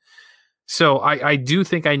 shoot. So I do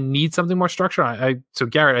think I need something more structured. So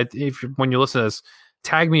Garrett, when you listen to this,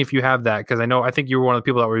 tag me if you have that, because I think you were one of the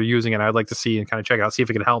people that were using it. I'd like to see and kind of check it out, see if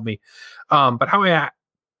it can help me. But how I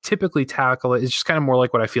typically tackle it is just kind of more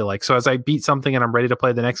like what I feel like. So as I beat something and I'm ready to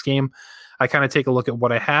play the next game, I kind of take a look at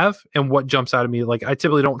what I have and what jumps out of me. Like I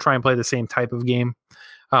typically don't try and play the same type of game.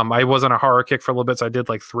 I was on a horror kick for a little bit, so I did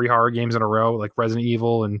like 3 horror games in a row, like Resident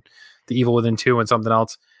Evil and The Evil Within 2 and something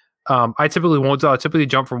else. I typically won't. I'll typically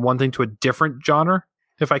jump from one thing to a different genre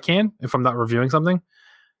if I can, if I'm not reviewing something.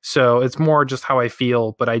 So it's more just how I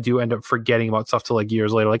feel, but I do end up forgetting about stuff till like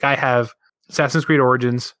years later. Like I have Assassin's Creed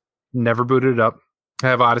Origins, never booted it up. I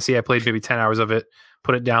have Odyssey. I played maybe 10 hours of it,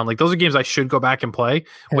 put it down. Like those are games I should go back and play.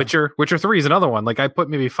 Yeah. Witcher 3 is another one. Like I put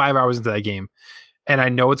maybe 5 hours into that game and I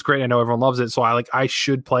know it's great. I know everyone loves it. So I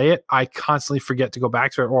should play it. I constantly forget to go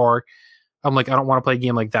back to it, or I'm like, I don't want to play a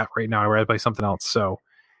game like that right now. I'd rather play something else. So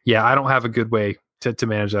yeah, I don't have a good way to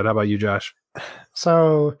manage that. How about you, Josh?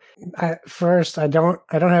 So first, I don't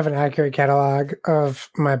have an accurate catalog of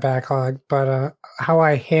my backlog, but how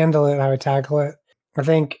I handle it, how I tackle it, I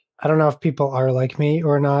think I don't know if people are like me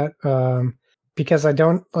or not, because I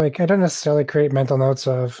don't necessarily create mental notes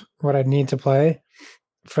of what I need to play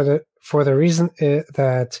for the reason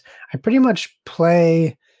that I pretty much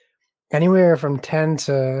play anywhere from 10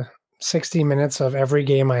 to 60 minutes of every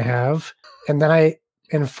game I have, and then I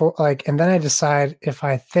decide if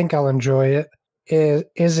I think I'll enjoy it.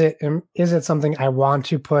 Is it something I want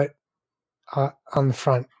to put on the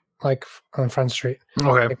front, like on Front Street?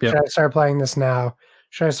 Okay. Like, Yeah. should I start playing this now?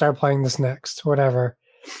 Should I start playing this next? Whatever.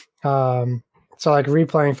 So like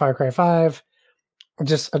replaying Far Cry 5,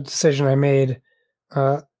 just a decision I made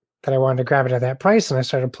that I wanted to grab it at that price, and I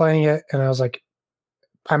started playing it, and I was like,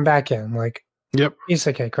 I'm back in, like, Yep. piece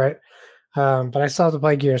of cake, right? But I still have to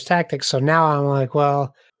play Gears Tactics, so now I'm like,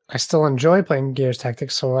 well, I still enjoy playing Gears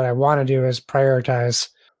Tactics, so what I want to do is prioritize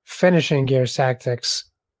finishing Gears Tactics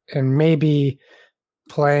and maybe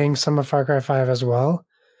playing some of Far Cry 5 as well.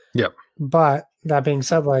 Yep. But that being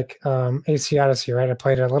said, like AC Odyssey, right? I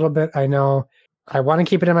played it a little bit. I know I want to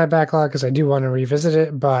keep it in my backlog because I do want to revisit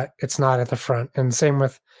it, but it's not at the front. And same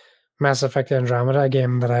with Mass Effect Andromeda, a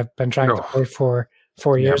game that I've been trying to play for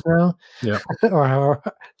 4 years now. Yeah. Or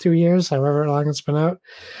 2 years, however long it's been out.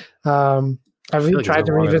 I've feel like tried it's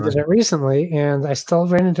to a lot of revisit it recently, and I still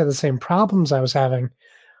ran into the same problems I was having.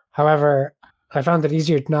 However, I found it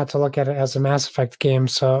easier not to look at it as a Mass Effect game,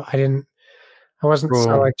 so I wasn't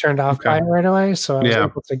so like turned off by it right away. So I was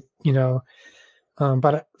able to,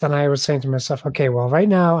 but then I was saying to myself, okay, well, right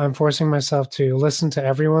now I'm forcing myself to listen to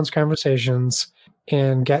everyone's conversations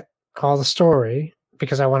and get all the story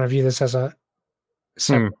because I want to view this as a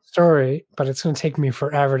separate story, but it's going to take me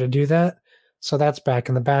forever to do that. So that's back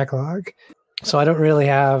in the backlog. So I don't really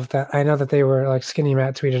have that. I know that they were like Skinny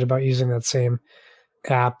Matt tweeted about using that same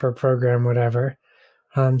app or program, whatever.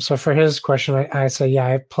 So for his question, I say, yeah,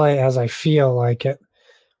 I play as I feel like it.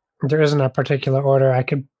 There isn't a particular order. I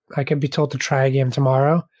could be told to try a game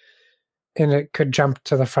tomorrow, and it could jump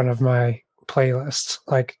to the front of my playlist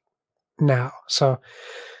like now. So,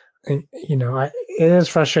 it is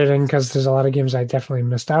frustrating because there's a lot of games I definitely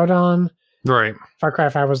missed out on. Right. Far Cry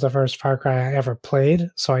 5 was the first Far Cry I ever played,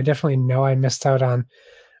 so I definitely know I missed out on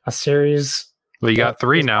a series. Well, you got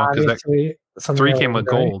 3 now because 3 came with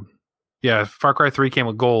gold. Yeah, Far Cry 3 came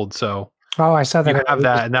with gold, so I saw that. You have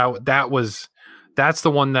that, and that's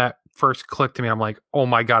the one that first clicked to me. I'm like, oh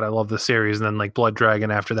my god, I love this series, and then like Blood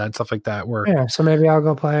Dragon after that and stuff like that. So maybe I'll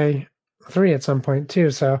go play 3 at some point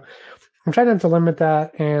too. So I'm trying not to limit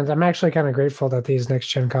that, and I'm actually kind of grateful that these next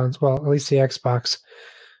gen consoles, well, at least the Xbox,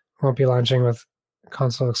 won't be launching with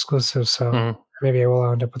console exclusives. So maybe I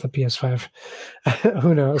will end up with a PS5.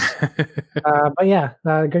 Who knows? But yeah,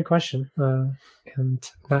 good question. And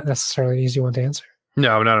not necessarily an easy one to answer.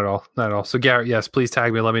 No, not at all. Not at all. So Garrett, yes, please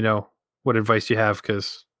tag me. Let me know what advice you have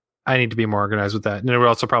because I need to be more organized with that. And it would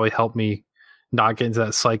also probably help me not get into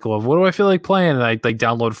that cycle of what do I feel like playing? And I like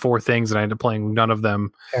download 4 things and I end up playing none of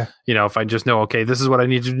them. Yeah. If I just know, okay, this is what I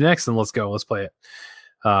need to do next, then let's go. Let's play it.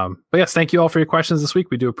 But yes, thank you all for your questions this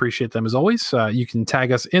week. We do appreciate them as always. You can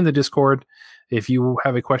tag us in the Discord if you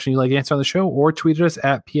have a question you'd like to answer on the show, or tweet us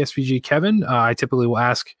at PSVGKevin. I typically will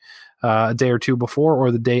ask a day or two before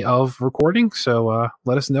or the day of recording. So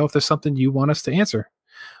let us know if there's something you want us to answer.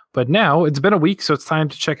 But now it's been a week, so it's time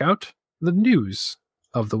to check out the news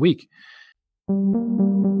of the week. I'm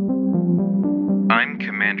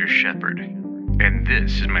Commander Shepard, and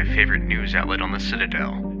this is my favorite news outlet on the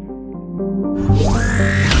Citadel.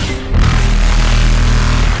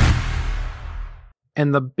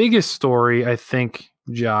 And the biggest story, I think,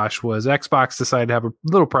 Josh, was Xbox decided to have a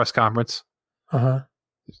little press conference.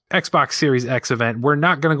 Xbox Series X event. We're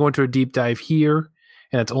not going to go into a deep dive here,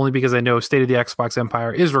 and it's only because I know State of the Xbox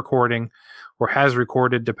Empire is recording or has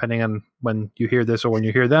recorded, depending on when you hear this or when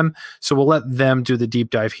you hear them. So we'll let them do the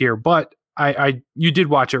deep dive here. But you did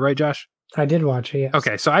watch it, right, Josh? I did watch it, yes.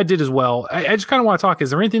 Okay, so I did as well. I just kind of want to talk.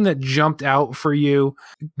 Is there anything that jumped out for you,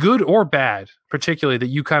 good or bad, particularly that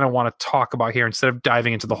you kind of want to talk about here instead of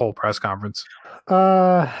diving into the whole press conference?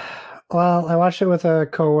 Well, I watched it with a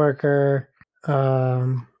coworker.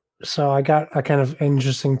 So I got a kind of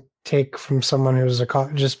interesting take from someone who's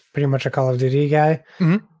just pretty much a Call of Duty guy.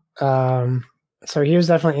 So he was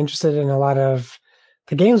definitely interested in a lot of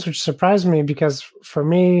the games, which surprised me because for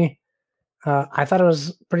me, I thought it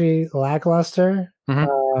was pretty lackluster.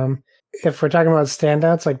 If we're talking about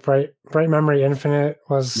standouts, like Bright Memory Infinite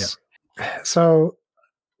was. So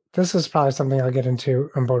this is probably something I'll get into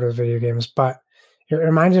on both of the video games, but it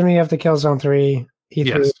reminded me of the Killzone 3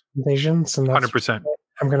 E3 presentations, and that's 100%.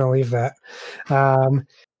 I'm going to leave that.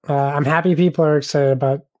 I'm happy people are excited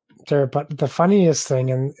about there, but the funniest thing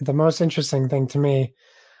and the most interesting thing to me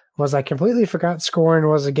was I completely forgot Scorn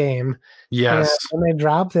was a game. Yes. And when they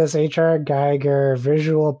dropped this H.R. Geiger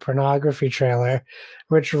visual pornography trailer,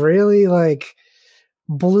 which really like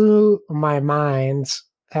blew my mind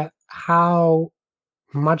at how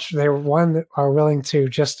much they are willing to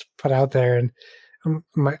just put out there. And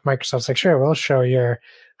Microsoft's like, sure, we'll show your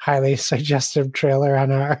highly suggestive trailer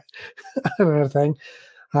on our, on our thing.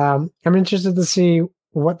 I'm interested to see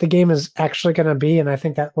what the game is actually going to be. And I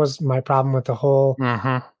think that was my problem with the whole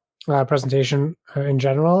presentation in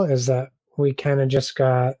general, is that we kind of just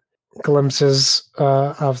got glimpses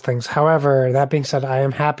of things. However, that being said, I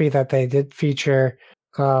am happy that they did feature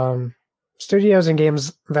studios and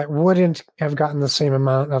games that wouldn't have gotten the same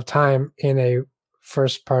amount of time in a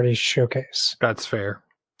first party showcase. That's fair.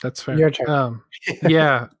 That's fair. Your turn.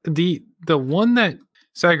 Yeah. The one that,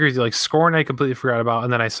 so I agree with you, like Scorn I completely forgot about,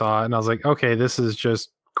 and then I saw it and I was like, okay, this is just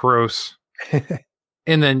gross.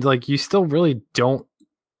 And then like you still really don't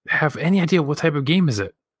have any idea what type of game is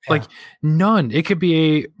it. Yeah. Like none. It could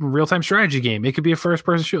be a real-time strategy game. It could be a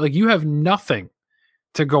first-person shooter. Like you have nothing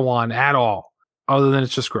to go on at all other than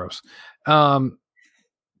it's just gross. So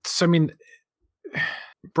I mean,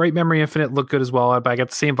 Bright Memory Infinite looked good as well, but I got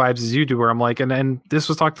the same vibes as you do, where I'm like, and this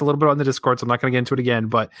was talked a little bit on the Discord, so I'm not going to get into it again,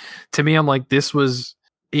 but to me, I'm like, this was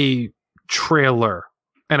a trailer,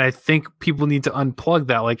 and I think people need to unplug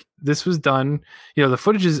that. Like, this was done, the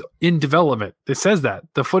footage is in development. It says that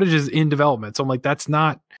the footage is in development, so I'm like, that's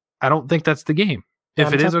not, I don't think that's the game. Yeah,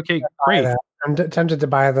 if it is, okay, great. I'm tempted to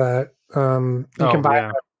buy the you can buy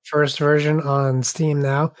the first version on Steam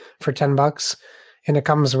now for $10, and it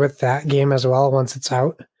comes with that game as well once it's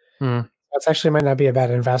out. That's actually might not be a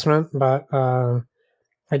bad investment, but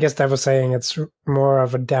I guess Dev was saying it's more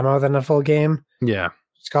of a demo than a full game. Yeah,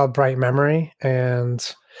 it's called Bright Memory,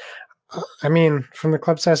 and I mean, from the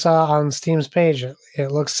clips I saw on Steam's page,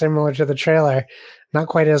 it looks similar to the trailer, not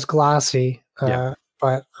quite as glossy,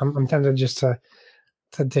 but I'm tempted just to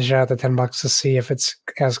dish out the $10 to see if it's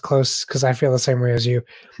as close, because I feel the same way as you.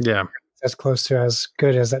 Yeah. As close to as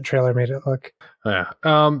good as that trailer made it look. Yeah.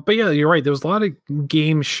 But yeah, you're right. There was a lot of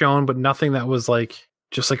games shown, but nothing that was like,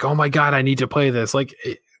 just like, oh my God, I need to play this. Like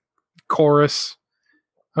Chorus.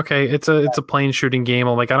 Okay. It's a plane shooting game.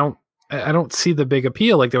 I'm like, I don't see the big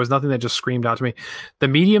appeal. Like there was nothing that just screamed out to me. The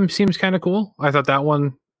Medium seems kind of cool. I thought that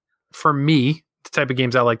one, for me, the type of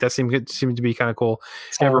games I like, that seemed to be kind of cool.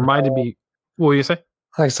 It reminded me, what were you say?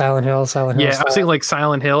 Like Silent Hill. Yeah, I was thinking like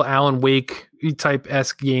Silent Hill, Alan Wake type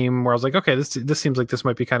esque game where I was like, okay, this seems like this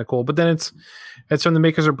might be kind of cool. But then it's from the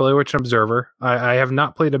makers of Blair Witch and Observer. I have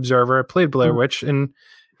not played Observer. I played Blair Witch and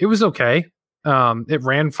it was okay. It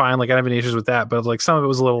ran fine. Like I didn't have any issues with that, but like some of it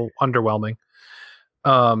was a little underwhelming.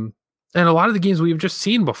 And a lot of the games we've just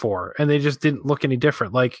seen before, and they just didn't look any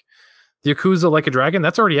different. Like the Yakuza Like a Dragon,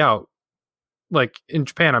 that's already out, like in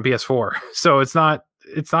Japan on PS4. So it's not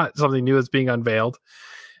something new that's being unveiled.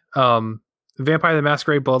 Vampire the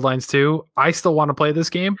Masquerade Bloodlines 2, I still want to play this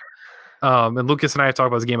game. And Lucas and I have talked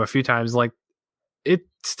about this game a few times. Like, it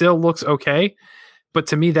still looks okay, but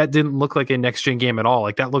to me, that didn't look like a next-gen game at all.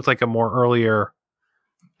 Like, that looked like a more earlier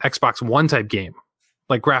Xbox One type game,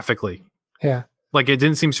 like graphically. Yeah. Like, it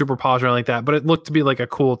didn't seem super polished or anything like that, but it looked to be like a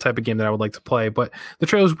cool type of game that I would like to play. But the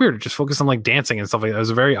trailer was weird. It just focused on like dancing and stuff like that. It was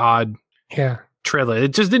a very odd trailer.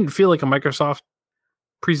 It just didn't feel like a Microsoft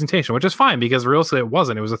presentation, which is fine because realistically it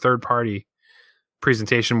wasn't. It was a third-party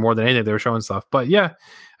presentation more than anything. They were showing stuff. But yeah,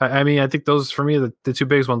 I mean, I think those for me the two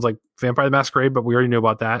biggest ones, like Vampire the Masquerade, but we already knew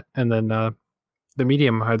about that, and then the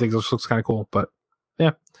Medium, I think this looks kind of cool. But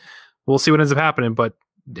yeah, we'll see what ends up happening. But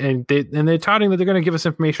they're touting that they're going to give us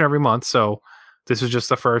information every month, so this is just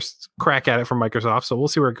the first crack at it from Microsoft. So we'll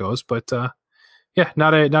see where it goes. But yeah,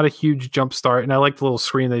 not a huge jump start. And I like the little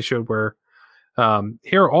screen they showed where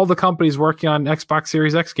here are all the companies working on Xbox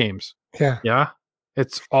Series X games. Yeah.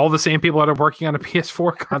 It's all the same people that are working on a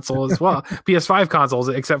PS4 console as well, PS5 consoles,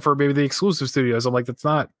 except for maybe the exclusive studios. I'm like, that's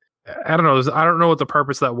not, I don't know. I don't know what the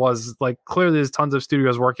purpose of that was. Like, clearly there's tons of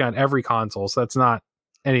studios working on every console. So that's not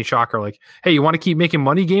any shocker. Like, hey, you want to keep making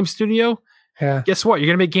money, game studio? Yeah. Guess what? You're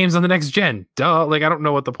going to make games on the next gen. Duh. Like, I don't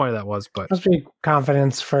know what the point of that was, but must be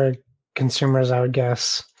confidence for consumers, I would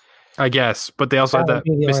guess. I guess, but they also had that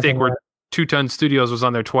mistake where 2 Ton Studios was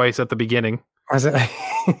on there twice at the beginning. Was it?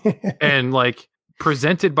 And like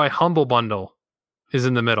presented by Humble Bundle is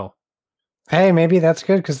in the middle. Hey, maybe that's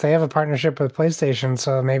good because they have a partnership with PlayStation,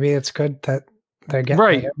 so maybe it's good that they're getting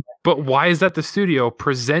right. But why is that the studio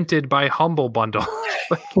presented by Humble Bundle?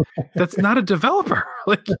 Like, that's not a developer.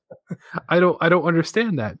 Like, I don't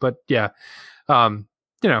understand that. But yeah,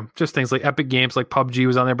 just things like Epic Games, like PUBG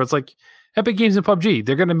was on there, but it's like Epic Games and PUBG.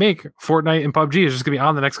 They're going to make Fortnite and PUBG is just going to be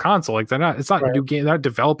on the next console. Like it's not Right. new game. They're not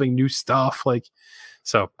developing new stuff. Like,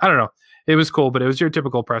 so I don't know. It was cool, but it was your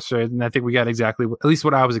typical press rate, and I think we got exactly at least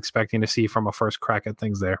what I was expecting to see from a first crack at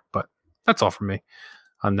things there. But that's all from me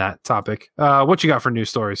on that topic. What you got for news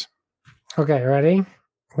stories? Okay, ready?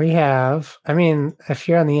 We have, I mean, if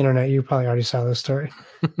you're on the internet, you probably already saw this story.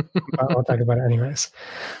 But we'll talk about it anyways.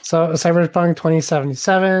 So, Cyberpunk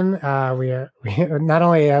 2077, we not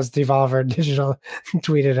only has Devolver Digital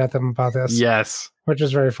tweeted at them about this, Yes. which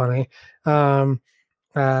is very funny.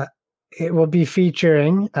 It will be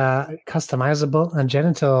featuring customizable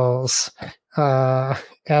genitals,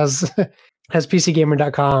 as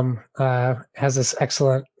PCGamer.com has this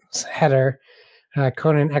excellent header.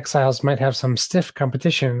 Conan Exiles might have some stiff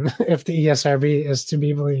competition if the ESRB is to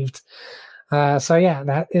be believed. So yeah,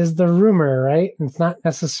 that is the rumor, right? It's not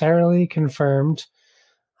necessarily confirmed.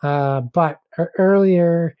 But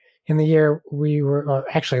earlier in the year,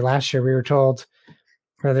 actually last year, we were told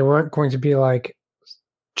that there weren't going to be like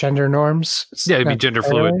gender norms. Yeah, it'd be gender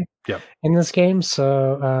fluid. Yep. In this game.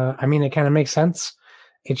 So, I mean, it kind of makes sense.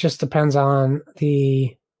 It just depends on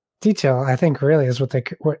the detail, I think, really is what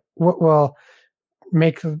will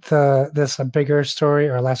make this a bigger story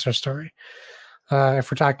or lesser story. If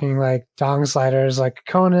we're talking like dong sliders like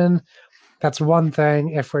Conan, that's one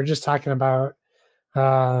thing. If we're just talking about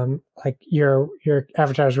like your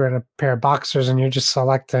avatar's wearing a pair of boxers and you're just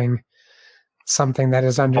selecting something that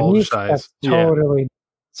is underneath, that's totally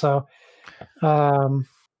so.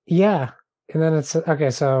 Yeah, and then it's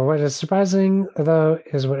okay. So what is surprising though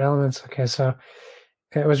is what elements. Okay, so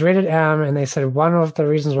it was rated M, and they said one of the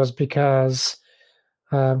reasons was because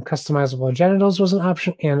customizable genitals was an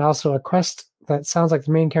option, and also a quest that sounds like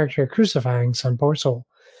the main character crucifying some poor soul.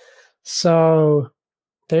 So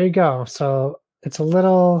there you go. So it's a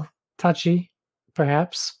little touchy,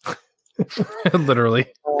 perhaps. Literally.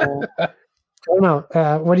 I don't know.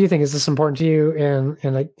 What do you think? Is this important to you in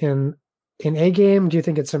a game? Do you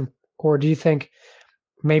think it's or do you think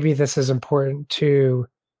maybe this is important to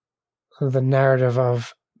the narrative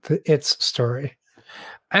of its story?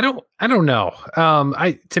 I don't know.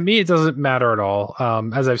 To me, it doesn't matter at all.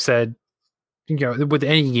 As I've said, with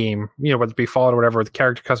any game, whether it be Fallout or whatever, with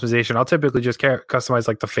character customization, I'll typically just customize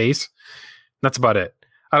like the face. That's about it.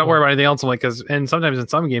 I don't worry about anything else. And sometimes in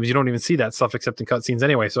some games, you don't even see that stuff except in cutscenes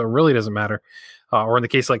anyway. So it really doesn't matter. Or in the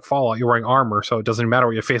case like Fallout, you're wearing armor, so it doesn't matter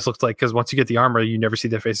what your face looks like because once you get the armor, you never see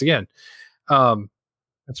their face again.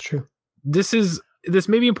 That's true. This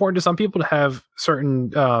may be important to some people to have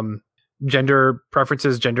certain gender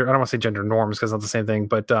preferences, I don't want to say gender norms because it's not the same thing,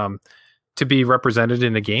 but to be represented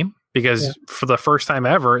in a game, because for the first time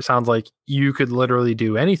ever, it sounds like you could literally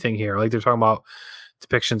do anything here. Like they're talking about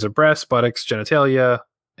depictions of breasts, buttocks, genitalia,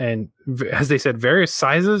 and as they said, various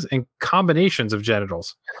sizes and combinations of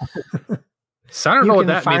genitals. So I don't know what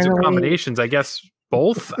that means with combinations. I guess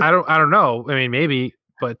both. I don't know. I mean, maybe,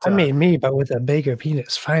 but I mean me, but with a bigger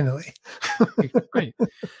penis. Finally, right.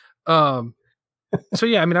 So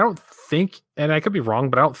yeah, I mean, I don't think, and I could be wrong,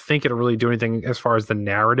 but I don't think it'll really do anything as far as the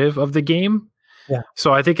narrative of the game. Yeah.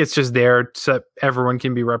 So I think it's just there so everyone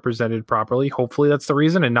can be represented properly. Hopefully that's the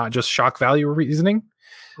reason and not just shock value reasoning.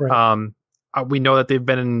 Right. We know that they've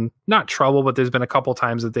been in not trouble, but there's been a couple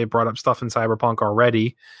times that they brought up stuff in Cyberpunk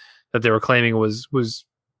already that they were claiming was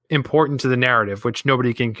important to the narrative, which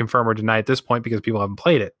nobody can confirm or deny at this point because people haven't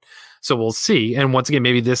played it. So we'll see. And once again,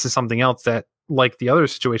 maybe this is something else that, like the other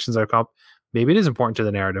situations that have come up, maybe it is important to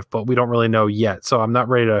the narrative, but we don't really know yet. So I'm not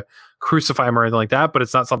ready to crucify him or anything like that, but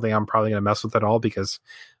it's not something I'm probably going to mess with at all because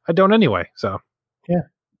I don't anyway. So yeah,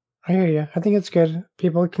 I hear you. I think it's good.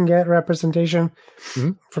 People can get representation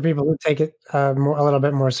for people who take it a little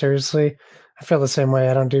bit more seriously. I feel the same way.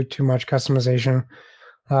 I don't do too much customization.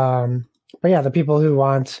 But yeah, the people who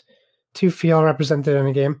want to feel represented in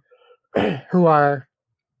a game, who are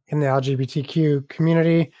in the LGBTQ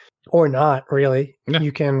community, or not really. Yeah.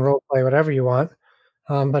 You can role play whatever you want,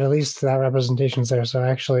 but at least that representation's there. So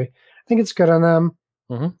actually, I think it's good on them.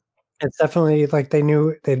 Mm-hmm. It's definitely like they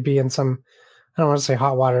knew they'd be in some, I don't want to say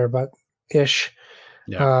hot water, but ish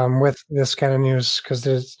with this kind of news because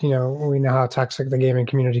there's, we know how toxic the gaming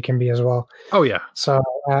community can be as well. Oh yeah. So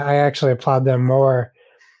I actually applaud them more,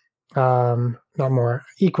 not more,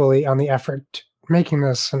 equally on the effort making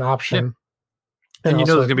this an option. Yeah. And there's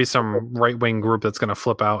going to be some right-wing group that's going to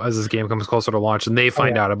flip out as this game comes closer to launch and they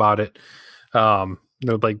find out about it.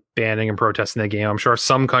 They're like banning and protesting the game. I'm sure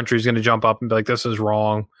some country's going to jump up and be like, this is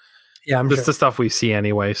wrong. Yeah, this is the stuff we see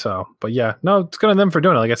anyway. So, but yeah, no, it's good on them for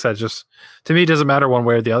doing it. Like I said, just to me, it doesn't matter one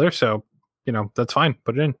way or the other. So, that's fine.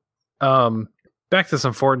 Put it in. Back to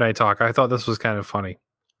some Fortnite talk. I thought this was kind of funny.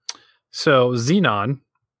 So Xenon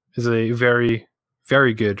is a very,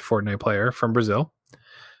 very good Fortnite player from Brazil,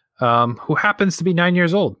 who happens to be 9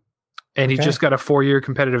 years old. And he just got a 4-year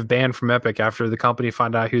competitive ban from Epic after the company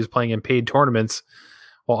found out he was playing in paid tournaments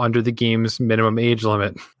while under the game's minimum age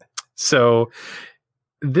limit. So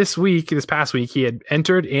this past week, he had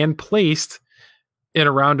entered and placed in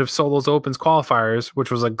a round of Solos Opens qualifiers,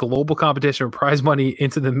 which was a global competition with prize money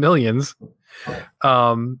into the millions.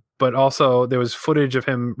 But also there was footage of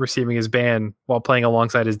him receiving his ban while playing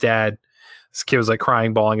alongside his dad. This kid was like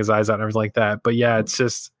crying, bawling his eyes out and everything like that. But yeah,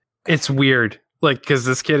 it's weird. Like, because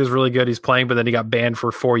this kid is really good. He's playing, but then he got banned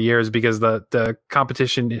for 4 years because the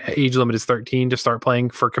competition age limit is 13 to start playing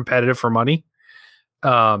for competitive for money.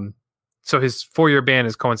 So his 4-year ban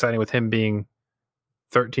is coinciding with him being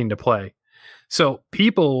 13 to play. So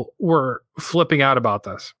people were flipping out about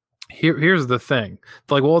this. Here's the thing.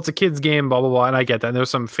 Like, well, it's a kid's game, blah, blah, blah. And I get that. And there's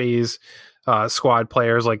some FaZe squad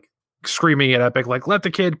players like screaming at Epic, like, let the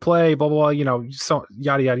kid play, blah, blah, blah, so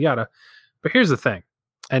yada, yada, yada. But here's the thing.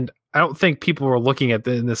 And I don't think people were looking at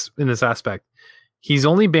in this aspect. He's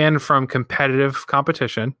only banned from competitive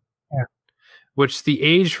competition, which the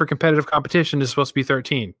age for competitive competition is supposed to be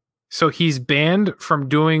 13. So he's banned from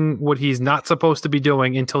doing what he's not supposed to be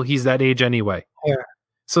doing until he's that age anyway. Yeah.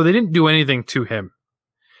 So they didn't do anything to him.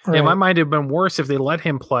 Right. In my mind, it'd been worse if they let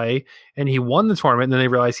him play and he won the tournament and then they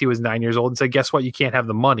realized he was 9 years old and said, guess what? You can't have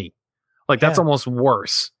the money. Like, that's almost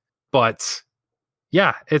worse. But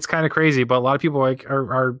yeah, it's kind of crazy. But a lot of people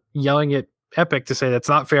are yelling at Epic to say that's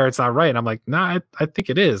not fair, it's not right. And I'm like, nah, I think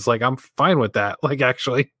it is. Like, I'm fine with that. Like,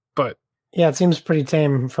 actually, but yeah, it seems pretty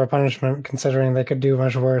tame for punishment considering they could do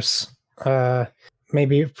much worse.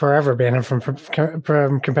 Maybe forever ban him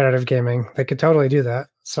from competitive gaming. They could totally do that.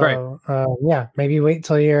 So yeah, maybe wait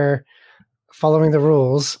till you're following the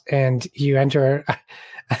rules and you enter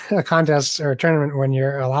a contest or a tournament when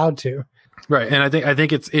you're allowed to. Right, and I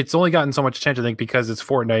think it's only gotten so much attention, I think, because it's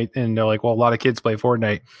Fortnite, and they're like, well, a lot of kids play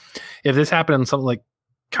Fortnite. If this happened in something like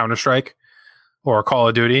Counter-Strike or Call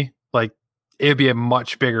of Duty, like, it'd be a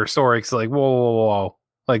much bigger story. Because like, whoa,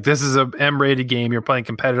 like, this is a M-rated game. You're playing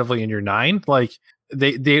competitively, and you're 9. Like,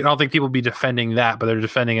 they don't think people be defending that, but they're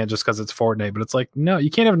defending it just because it's Fortnite. But it's like, no, you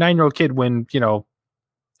can't have a 9-year-old kid win, $5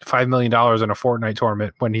 million in a Fortnite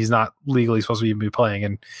tournament when he's not legally supposed to even be playing.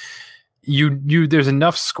 And you there's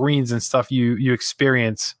enough screens and stuff you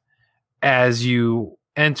experience as you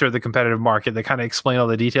enter the competitive market that kind of explain all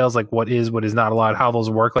the details, like what is not allowed, how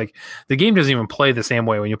those work. Like, the game doesn't even play the same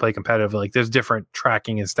way when you play competitive. Like, there's different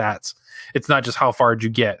tracking and stats. It's not just how far did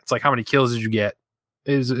you get. It's like, how many kills did you get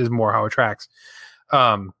is more how it tracks.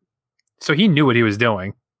 So he knew what he was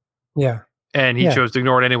doing. Yeah. And he chose to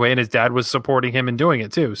ignore it anyway. And his dad was supporting him in doing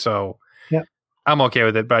it too. So yeah, I'm okay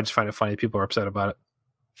with it, but I just find it funny. People are upset about it.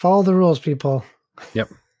 Follow the rules, people. Yep.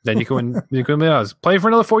 Then you can play for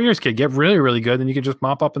another 4 years, kid. Get really, really good. Then you can just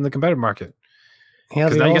mop up in the competitive market. Yeah,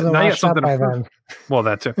 now you got something to prove. Well,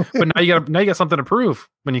 that too. But now you got something to prove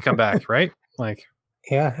when you come back, right? Like,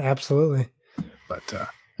 yeah, absolutely. But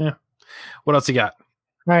yeah. What else you got?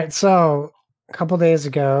 All right. So a couple days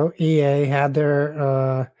ago, EA had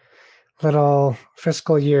their little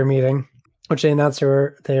fiscal year meeting, which they announced they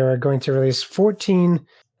were going to release 14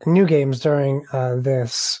 new games during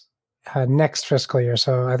this next fiscal year.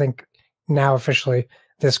 So I think now officially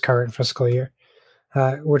this current fiscal year,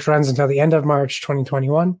 which runs until the end of March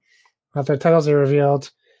 2021. Their titles are revealed.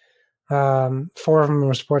 4 of them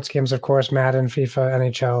were sports games, of course, Madden,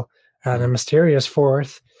 FIFA, NHL, and a mysterious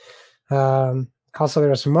 4th. Also, there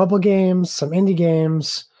were some mobile games, some indie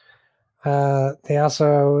games. They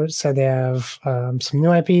also said they have some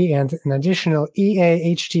new IP and an additional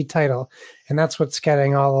EA HD title. And that's what's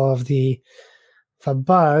getting all of the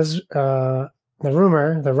buzz, the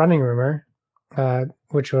running rumor,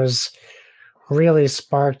 which was really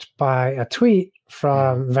sparked by a tweet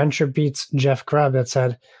from VentureBeat's Jeff Grubb that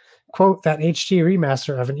said, quote, that HD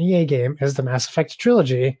remaster of an EA game is the Mass Effect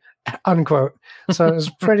trilogy, unquote. So it was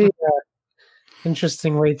pretty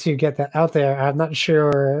interesting way to get that out there. I'm not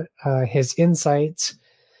sure his insights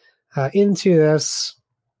into this.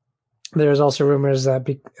 There's also rumors that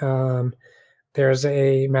there's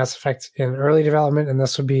a Mass Effect in early development, and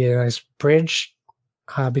this would be a nice bridge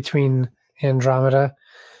between Andromeda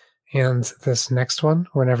and this next one,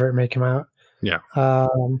 whenever it may come out. Yeah.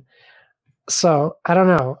 So I don't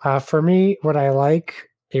know. For me, would I like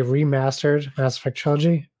a remastered Mass Effect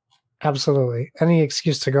trilogy? Absolutely. Any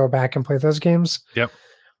excuse to go back and play those games. Yep.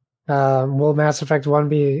 Will Mass Effect 1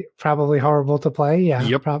 be probably horrible to play? Yeah.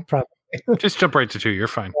 Yep. Probably. Just jump right to 2. You're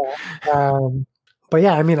fine. But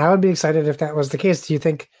yeah, I mean, I would be excited if that was the case. Do you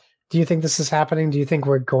think this is happening? Do you think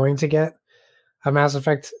we're going to get a Mass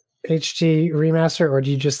Effect HD remaster, or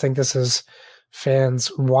do you just think this is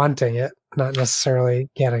fans wanting it, not necessarily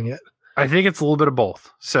getting it? I think it's a little bit of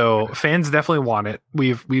both. So fans definitely want it.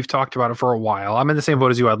 We've talked about it for a while. I'm in the same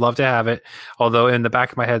boat as you. I'd love to have it. Although in the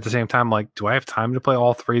back of my head at the same time, like, do I have time to play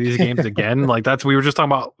all three of these games again? Like we were just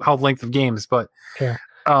talking about how length of games, but yeah.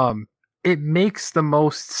 It makes the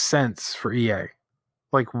most sense for EA.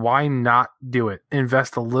 Like, why not do it?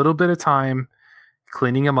 Invest a little bit of time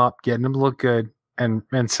cleaning them up, getting them to look good, and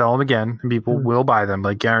sell them again, and people will buy them,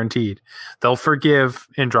 like guaranteed. They'll forgive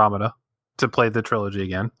Andromeda to play the trilogy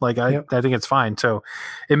again. Like I think it's fine. So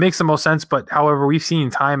it makes the most sense. But however, we've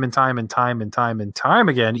seen time and time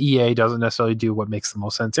again, EA doesn't necessarily do what makes the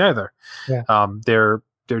most sense either. Yeah. Their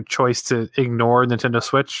choice to ignore Nintendo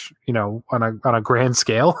Switch, on a grand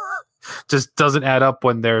scale, just doesn't add up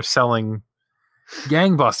when they're selling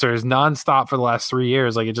gangbusters nonstop for the last 3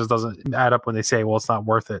 years. Like, it just doesn't add up when they say, well, it's not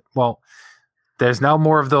worth it. Well, there's now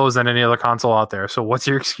more of those than any other console out there. So what's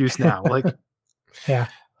your excuse now? Like, yeah.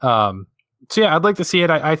 So yeah, I'd like to see it.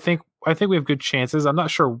 I think we have good chances. I'm not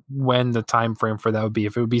sure when the time frame for that would be.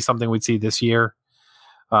 If it would be something we'd see this year,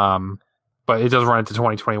 but it does run into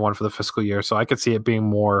 2021 for the fiscal year, so I could see it being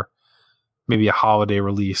more maybe a holiday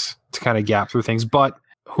release to kind of gap through things. But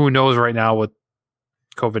who knows right now with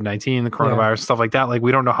COVID-19, the coronavirus, stuff like that. Like,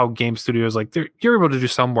 we don't know how game studios, like, you're able to do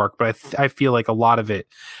some work, but I feel like a lot of it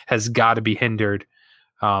has got to be hindered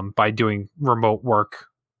by doing remote work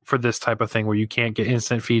for this type of thing, where you can't get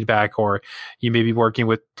instant feedback, or you may be working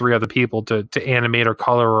with 3 other people to animate or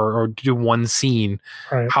color or do one scene.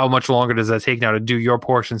 Right. How much longer does that take now to do your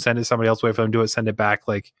portion, send it somebody else, wait for them to do it, send it back?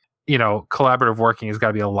 Like, collaborative working has got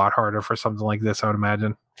to be a lot harder for something like this, I would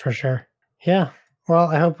imagine. For sure. Yeah. Well,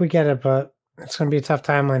 I hope we get it, but it's going to be a tough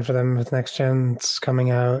timeline for them with next gen. It's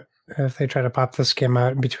coming out. If they try to pop this game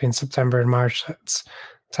out between September and March, it's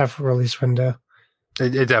a tough release window.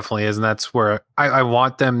 It definitely is, and that's where I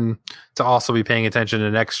want them to also be paying attention to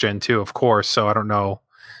next gen too, of course. So I don't know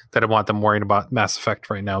that I want them worrying about Mass Effect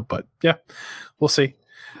right now, but yeah, we'll see.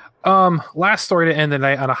 Last story to end the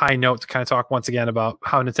night on a high note, to kind of talk once again about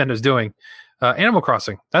how Nintendo's doing. Animal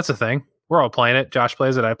Crossing, that's a thing. We're all playing it. Josh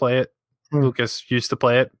plays it. I play it. Lucas used to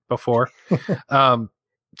play it before. So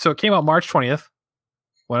it came out March 20th,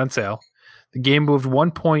 went on sale. The game moved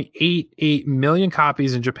 1.88 million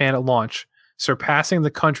copies in Japan at launch, surpassing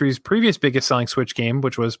the country's previous biggest selling Switch game,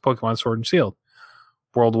 which was Pokemon Sword and Shield.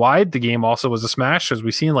 Worldwide, the game also was a smash, as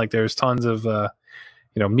we've seen. Like, there's tons of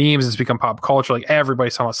memes. It's become pop culture. Like,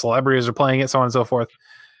 everybody's talking about, celebrities are playing it, so on and so forth.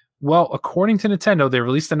 Well, according to Nintendo, they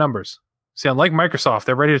released the numbers. See, unlike Microsoft,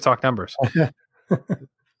 they're ready to talk numbers.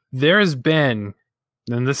 There has been,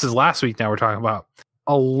 and this is last week now we're talking about,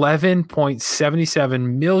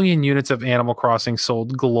 11.77 million units of Animal Crossing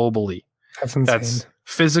sold globally. That's insane. That's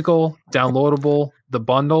physical, downloadable, the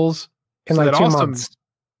bundles. In like 2 months.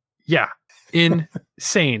 Yeah,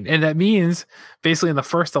 insane. And that means basically in the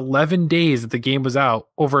first 11 days that the game was out,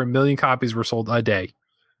 over 1 million copies were sold a day.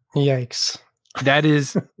 Yikes. That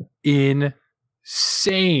is insane.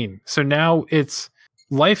 So now its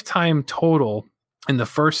lifetime total in the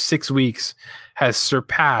first 6 weeks has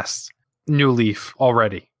surpassed New Leaf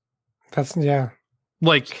already. That's, yeah.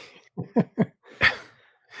 Like...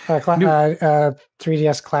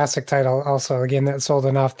 3DS Classic title, also a game that sold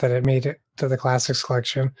enough that it made it to the Classics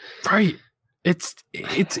collection. Right. It's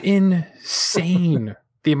insane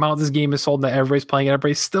the amount this game is sold, that everybody's playing it.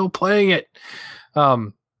 Everybody's still playing it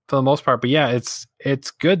for the most part. But yeah, it's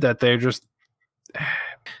good that they're just...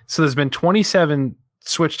 So there's been 27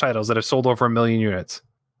 Switch titles that have sold over 1 million units.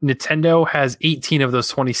 Nintendo has 18 of those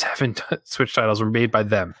 27 Switch titles were made by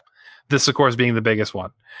them. This, of course, being the biggest one.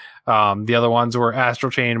 The other ones were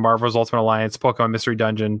Astral Chain, Marvel's Ultimate Alliance, Pokemon Mystery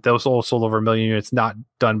Dungeon. Those all sold over 1 million units, not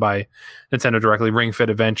done by Nintendo directly. Ring Fit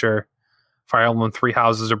Adventure, Fire Emblem Three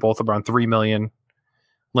Houses are both around 3 million.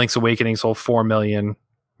 Link's Awakening sold 4 million.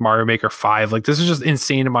 Mario Maker 5. Like, this is just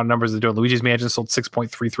insane amount of numbers they're doing. Luigi's Mansion sold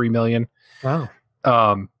 6.33 million. Wow.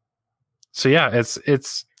 So yeah,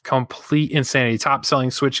 it's complete insanity. Top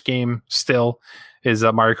selling Switch game still is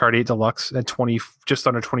Mario Kart 8 Deluxe at just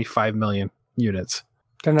under 25 million units.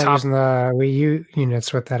 They're not using the Wii U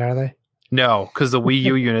units with that, are they? No, because the Wii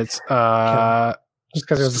U units... just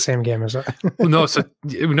because it was the same game as well. No,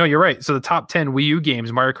 you're right. So the top 10 Wii U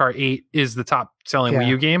games, Mario Kart 8 is the top selling Wii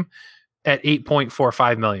U game at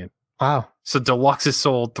 8.45 million. Wow. So Deluxe is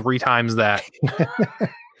sold 3 times that.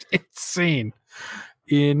 Insane.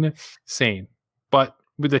 But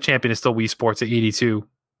the champion is still Wii Sports at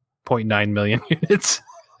 82.9 million units.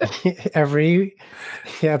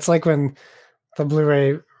 It's like when the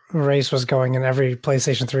Blu-ray race was going, and every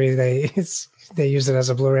PlayStation 3 they used it as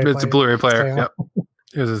a Blu-ray player. It's a Blu-ray player. Yep.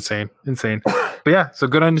 It was insane. But yeah, so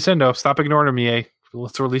good on Nintendo. Stop ignoring them, EA.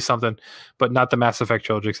 Let's release something, but not the Mass Effect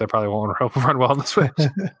trilogy, because that probably won't run well on the Switch.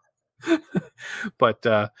 But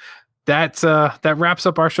that wraps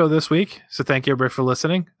up our show this week. So thank you everybody for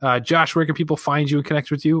listening. Josh, where can people find you and connect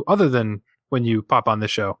with you other than when you pop on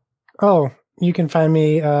this show? Oh, you can find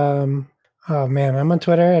me. I'm on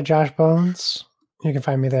Twitter at Josh Bones. You can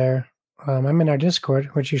find me there. I'm in our Discord,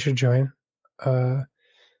 which you should join.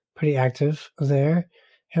 Pretty active there.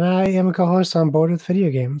 And I am a co-host on Board with Video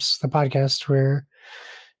Games, the podcast where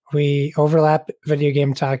we overlap video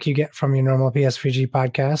game talk you get from your normal PSVG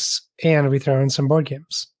podcasts, and we throw in some board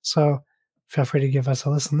games. So feel free to give us a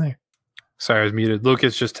listen there. Sorry, I was muted.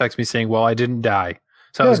 Lucas just texted me saying, well, I didn't die.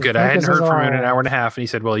 So that was good. I hadn't heard from him in an hour and a half, and he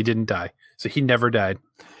said, well, he didn't die. So he never died.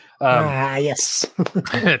 Yes.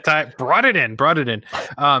 Brought it in.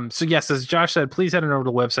 So yes, as Josh said, please head on over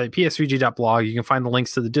to the website, psvg.blog. You can find the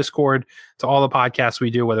links to the Discord, to all the podcasts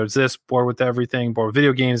we do, whether it's this, Board with Everything, Board with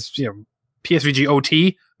Video Games, PSVG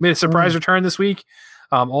OT made a surprise return this week.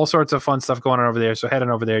 All sorts of fun stuff going on over there. So head on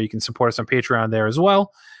over there. You can support us on Patreon there as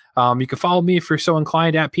well. You can follow me if you're so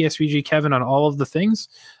inclined at PSVG Kevin on all of the things.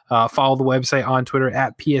 Follow the website on Twitter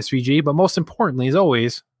at PSVG. But most importantly, as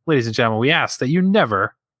always, ladies and gentlemen, we ask that you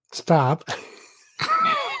never stop.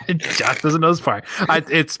 Josh doesn't know this part.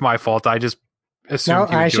 It's my fault. I just assumed.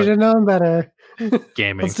 No, I should have known better.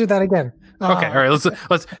 Gaming. Let's do that again. Okay, all right.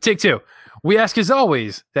 Let's take two. We ask as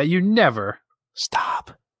always that you never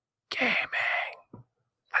stop gaming.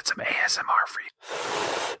 That's some ASMR for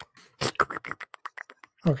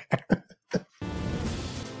you. Okay.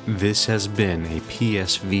 This has been a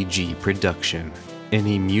PSVG production.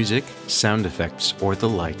 Any music, sound effects, or the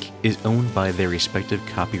like is owned by their respective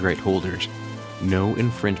copyright holders. No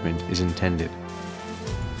infringement is intended.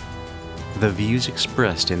 The views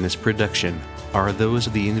expressed in this production are those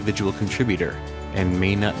of the individual contributor and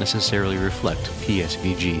may not necessarily reflect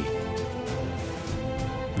PSVG.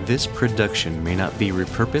 This production may not be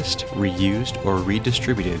repurposed, reused, or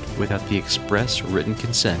redistributed without the express written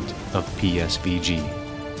consent of PSVG.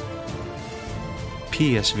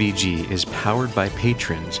 PSVG is powered by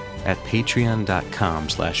patrons at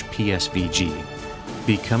patreon.com/PSVG.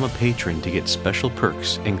 Become a patron to get special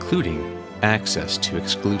perks, including access to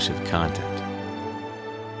exclusive content.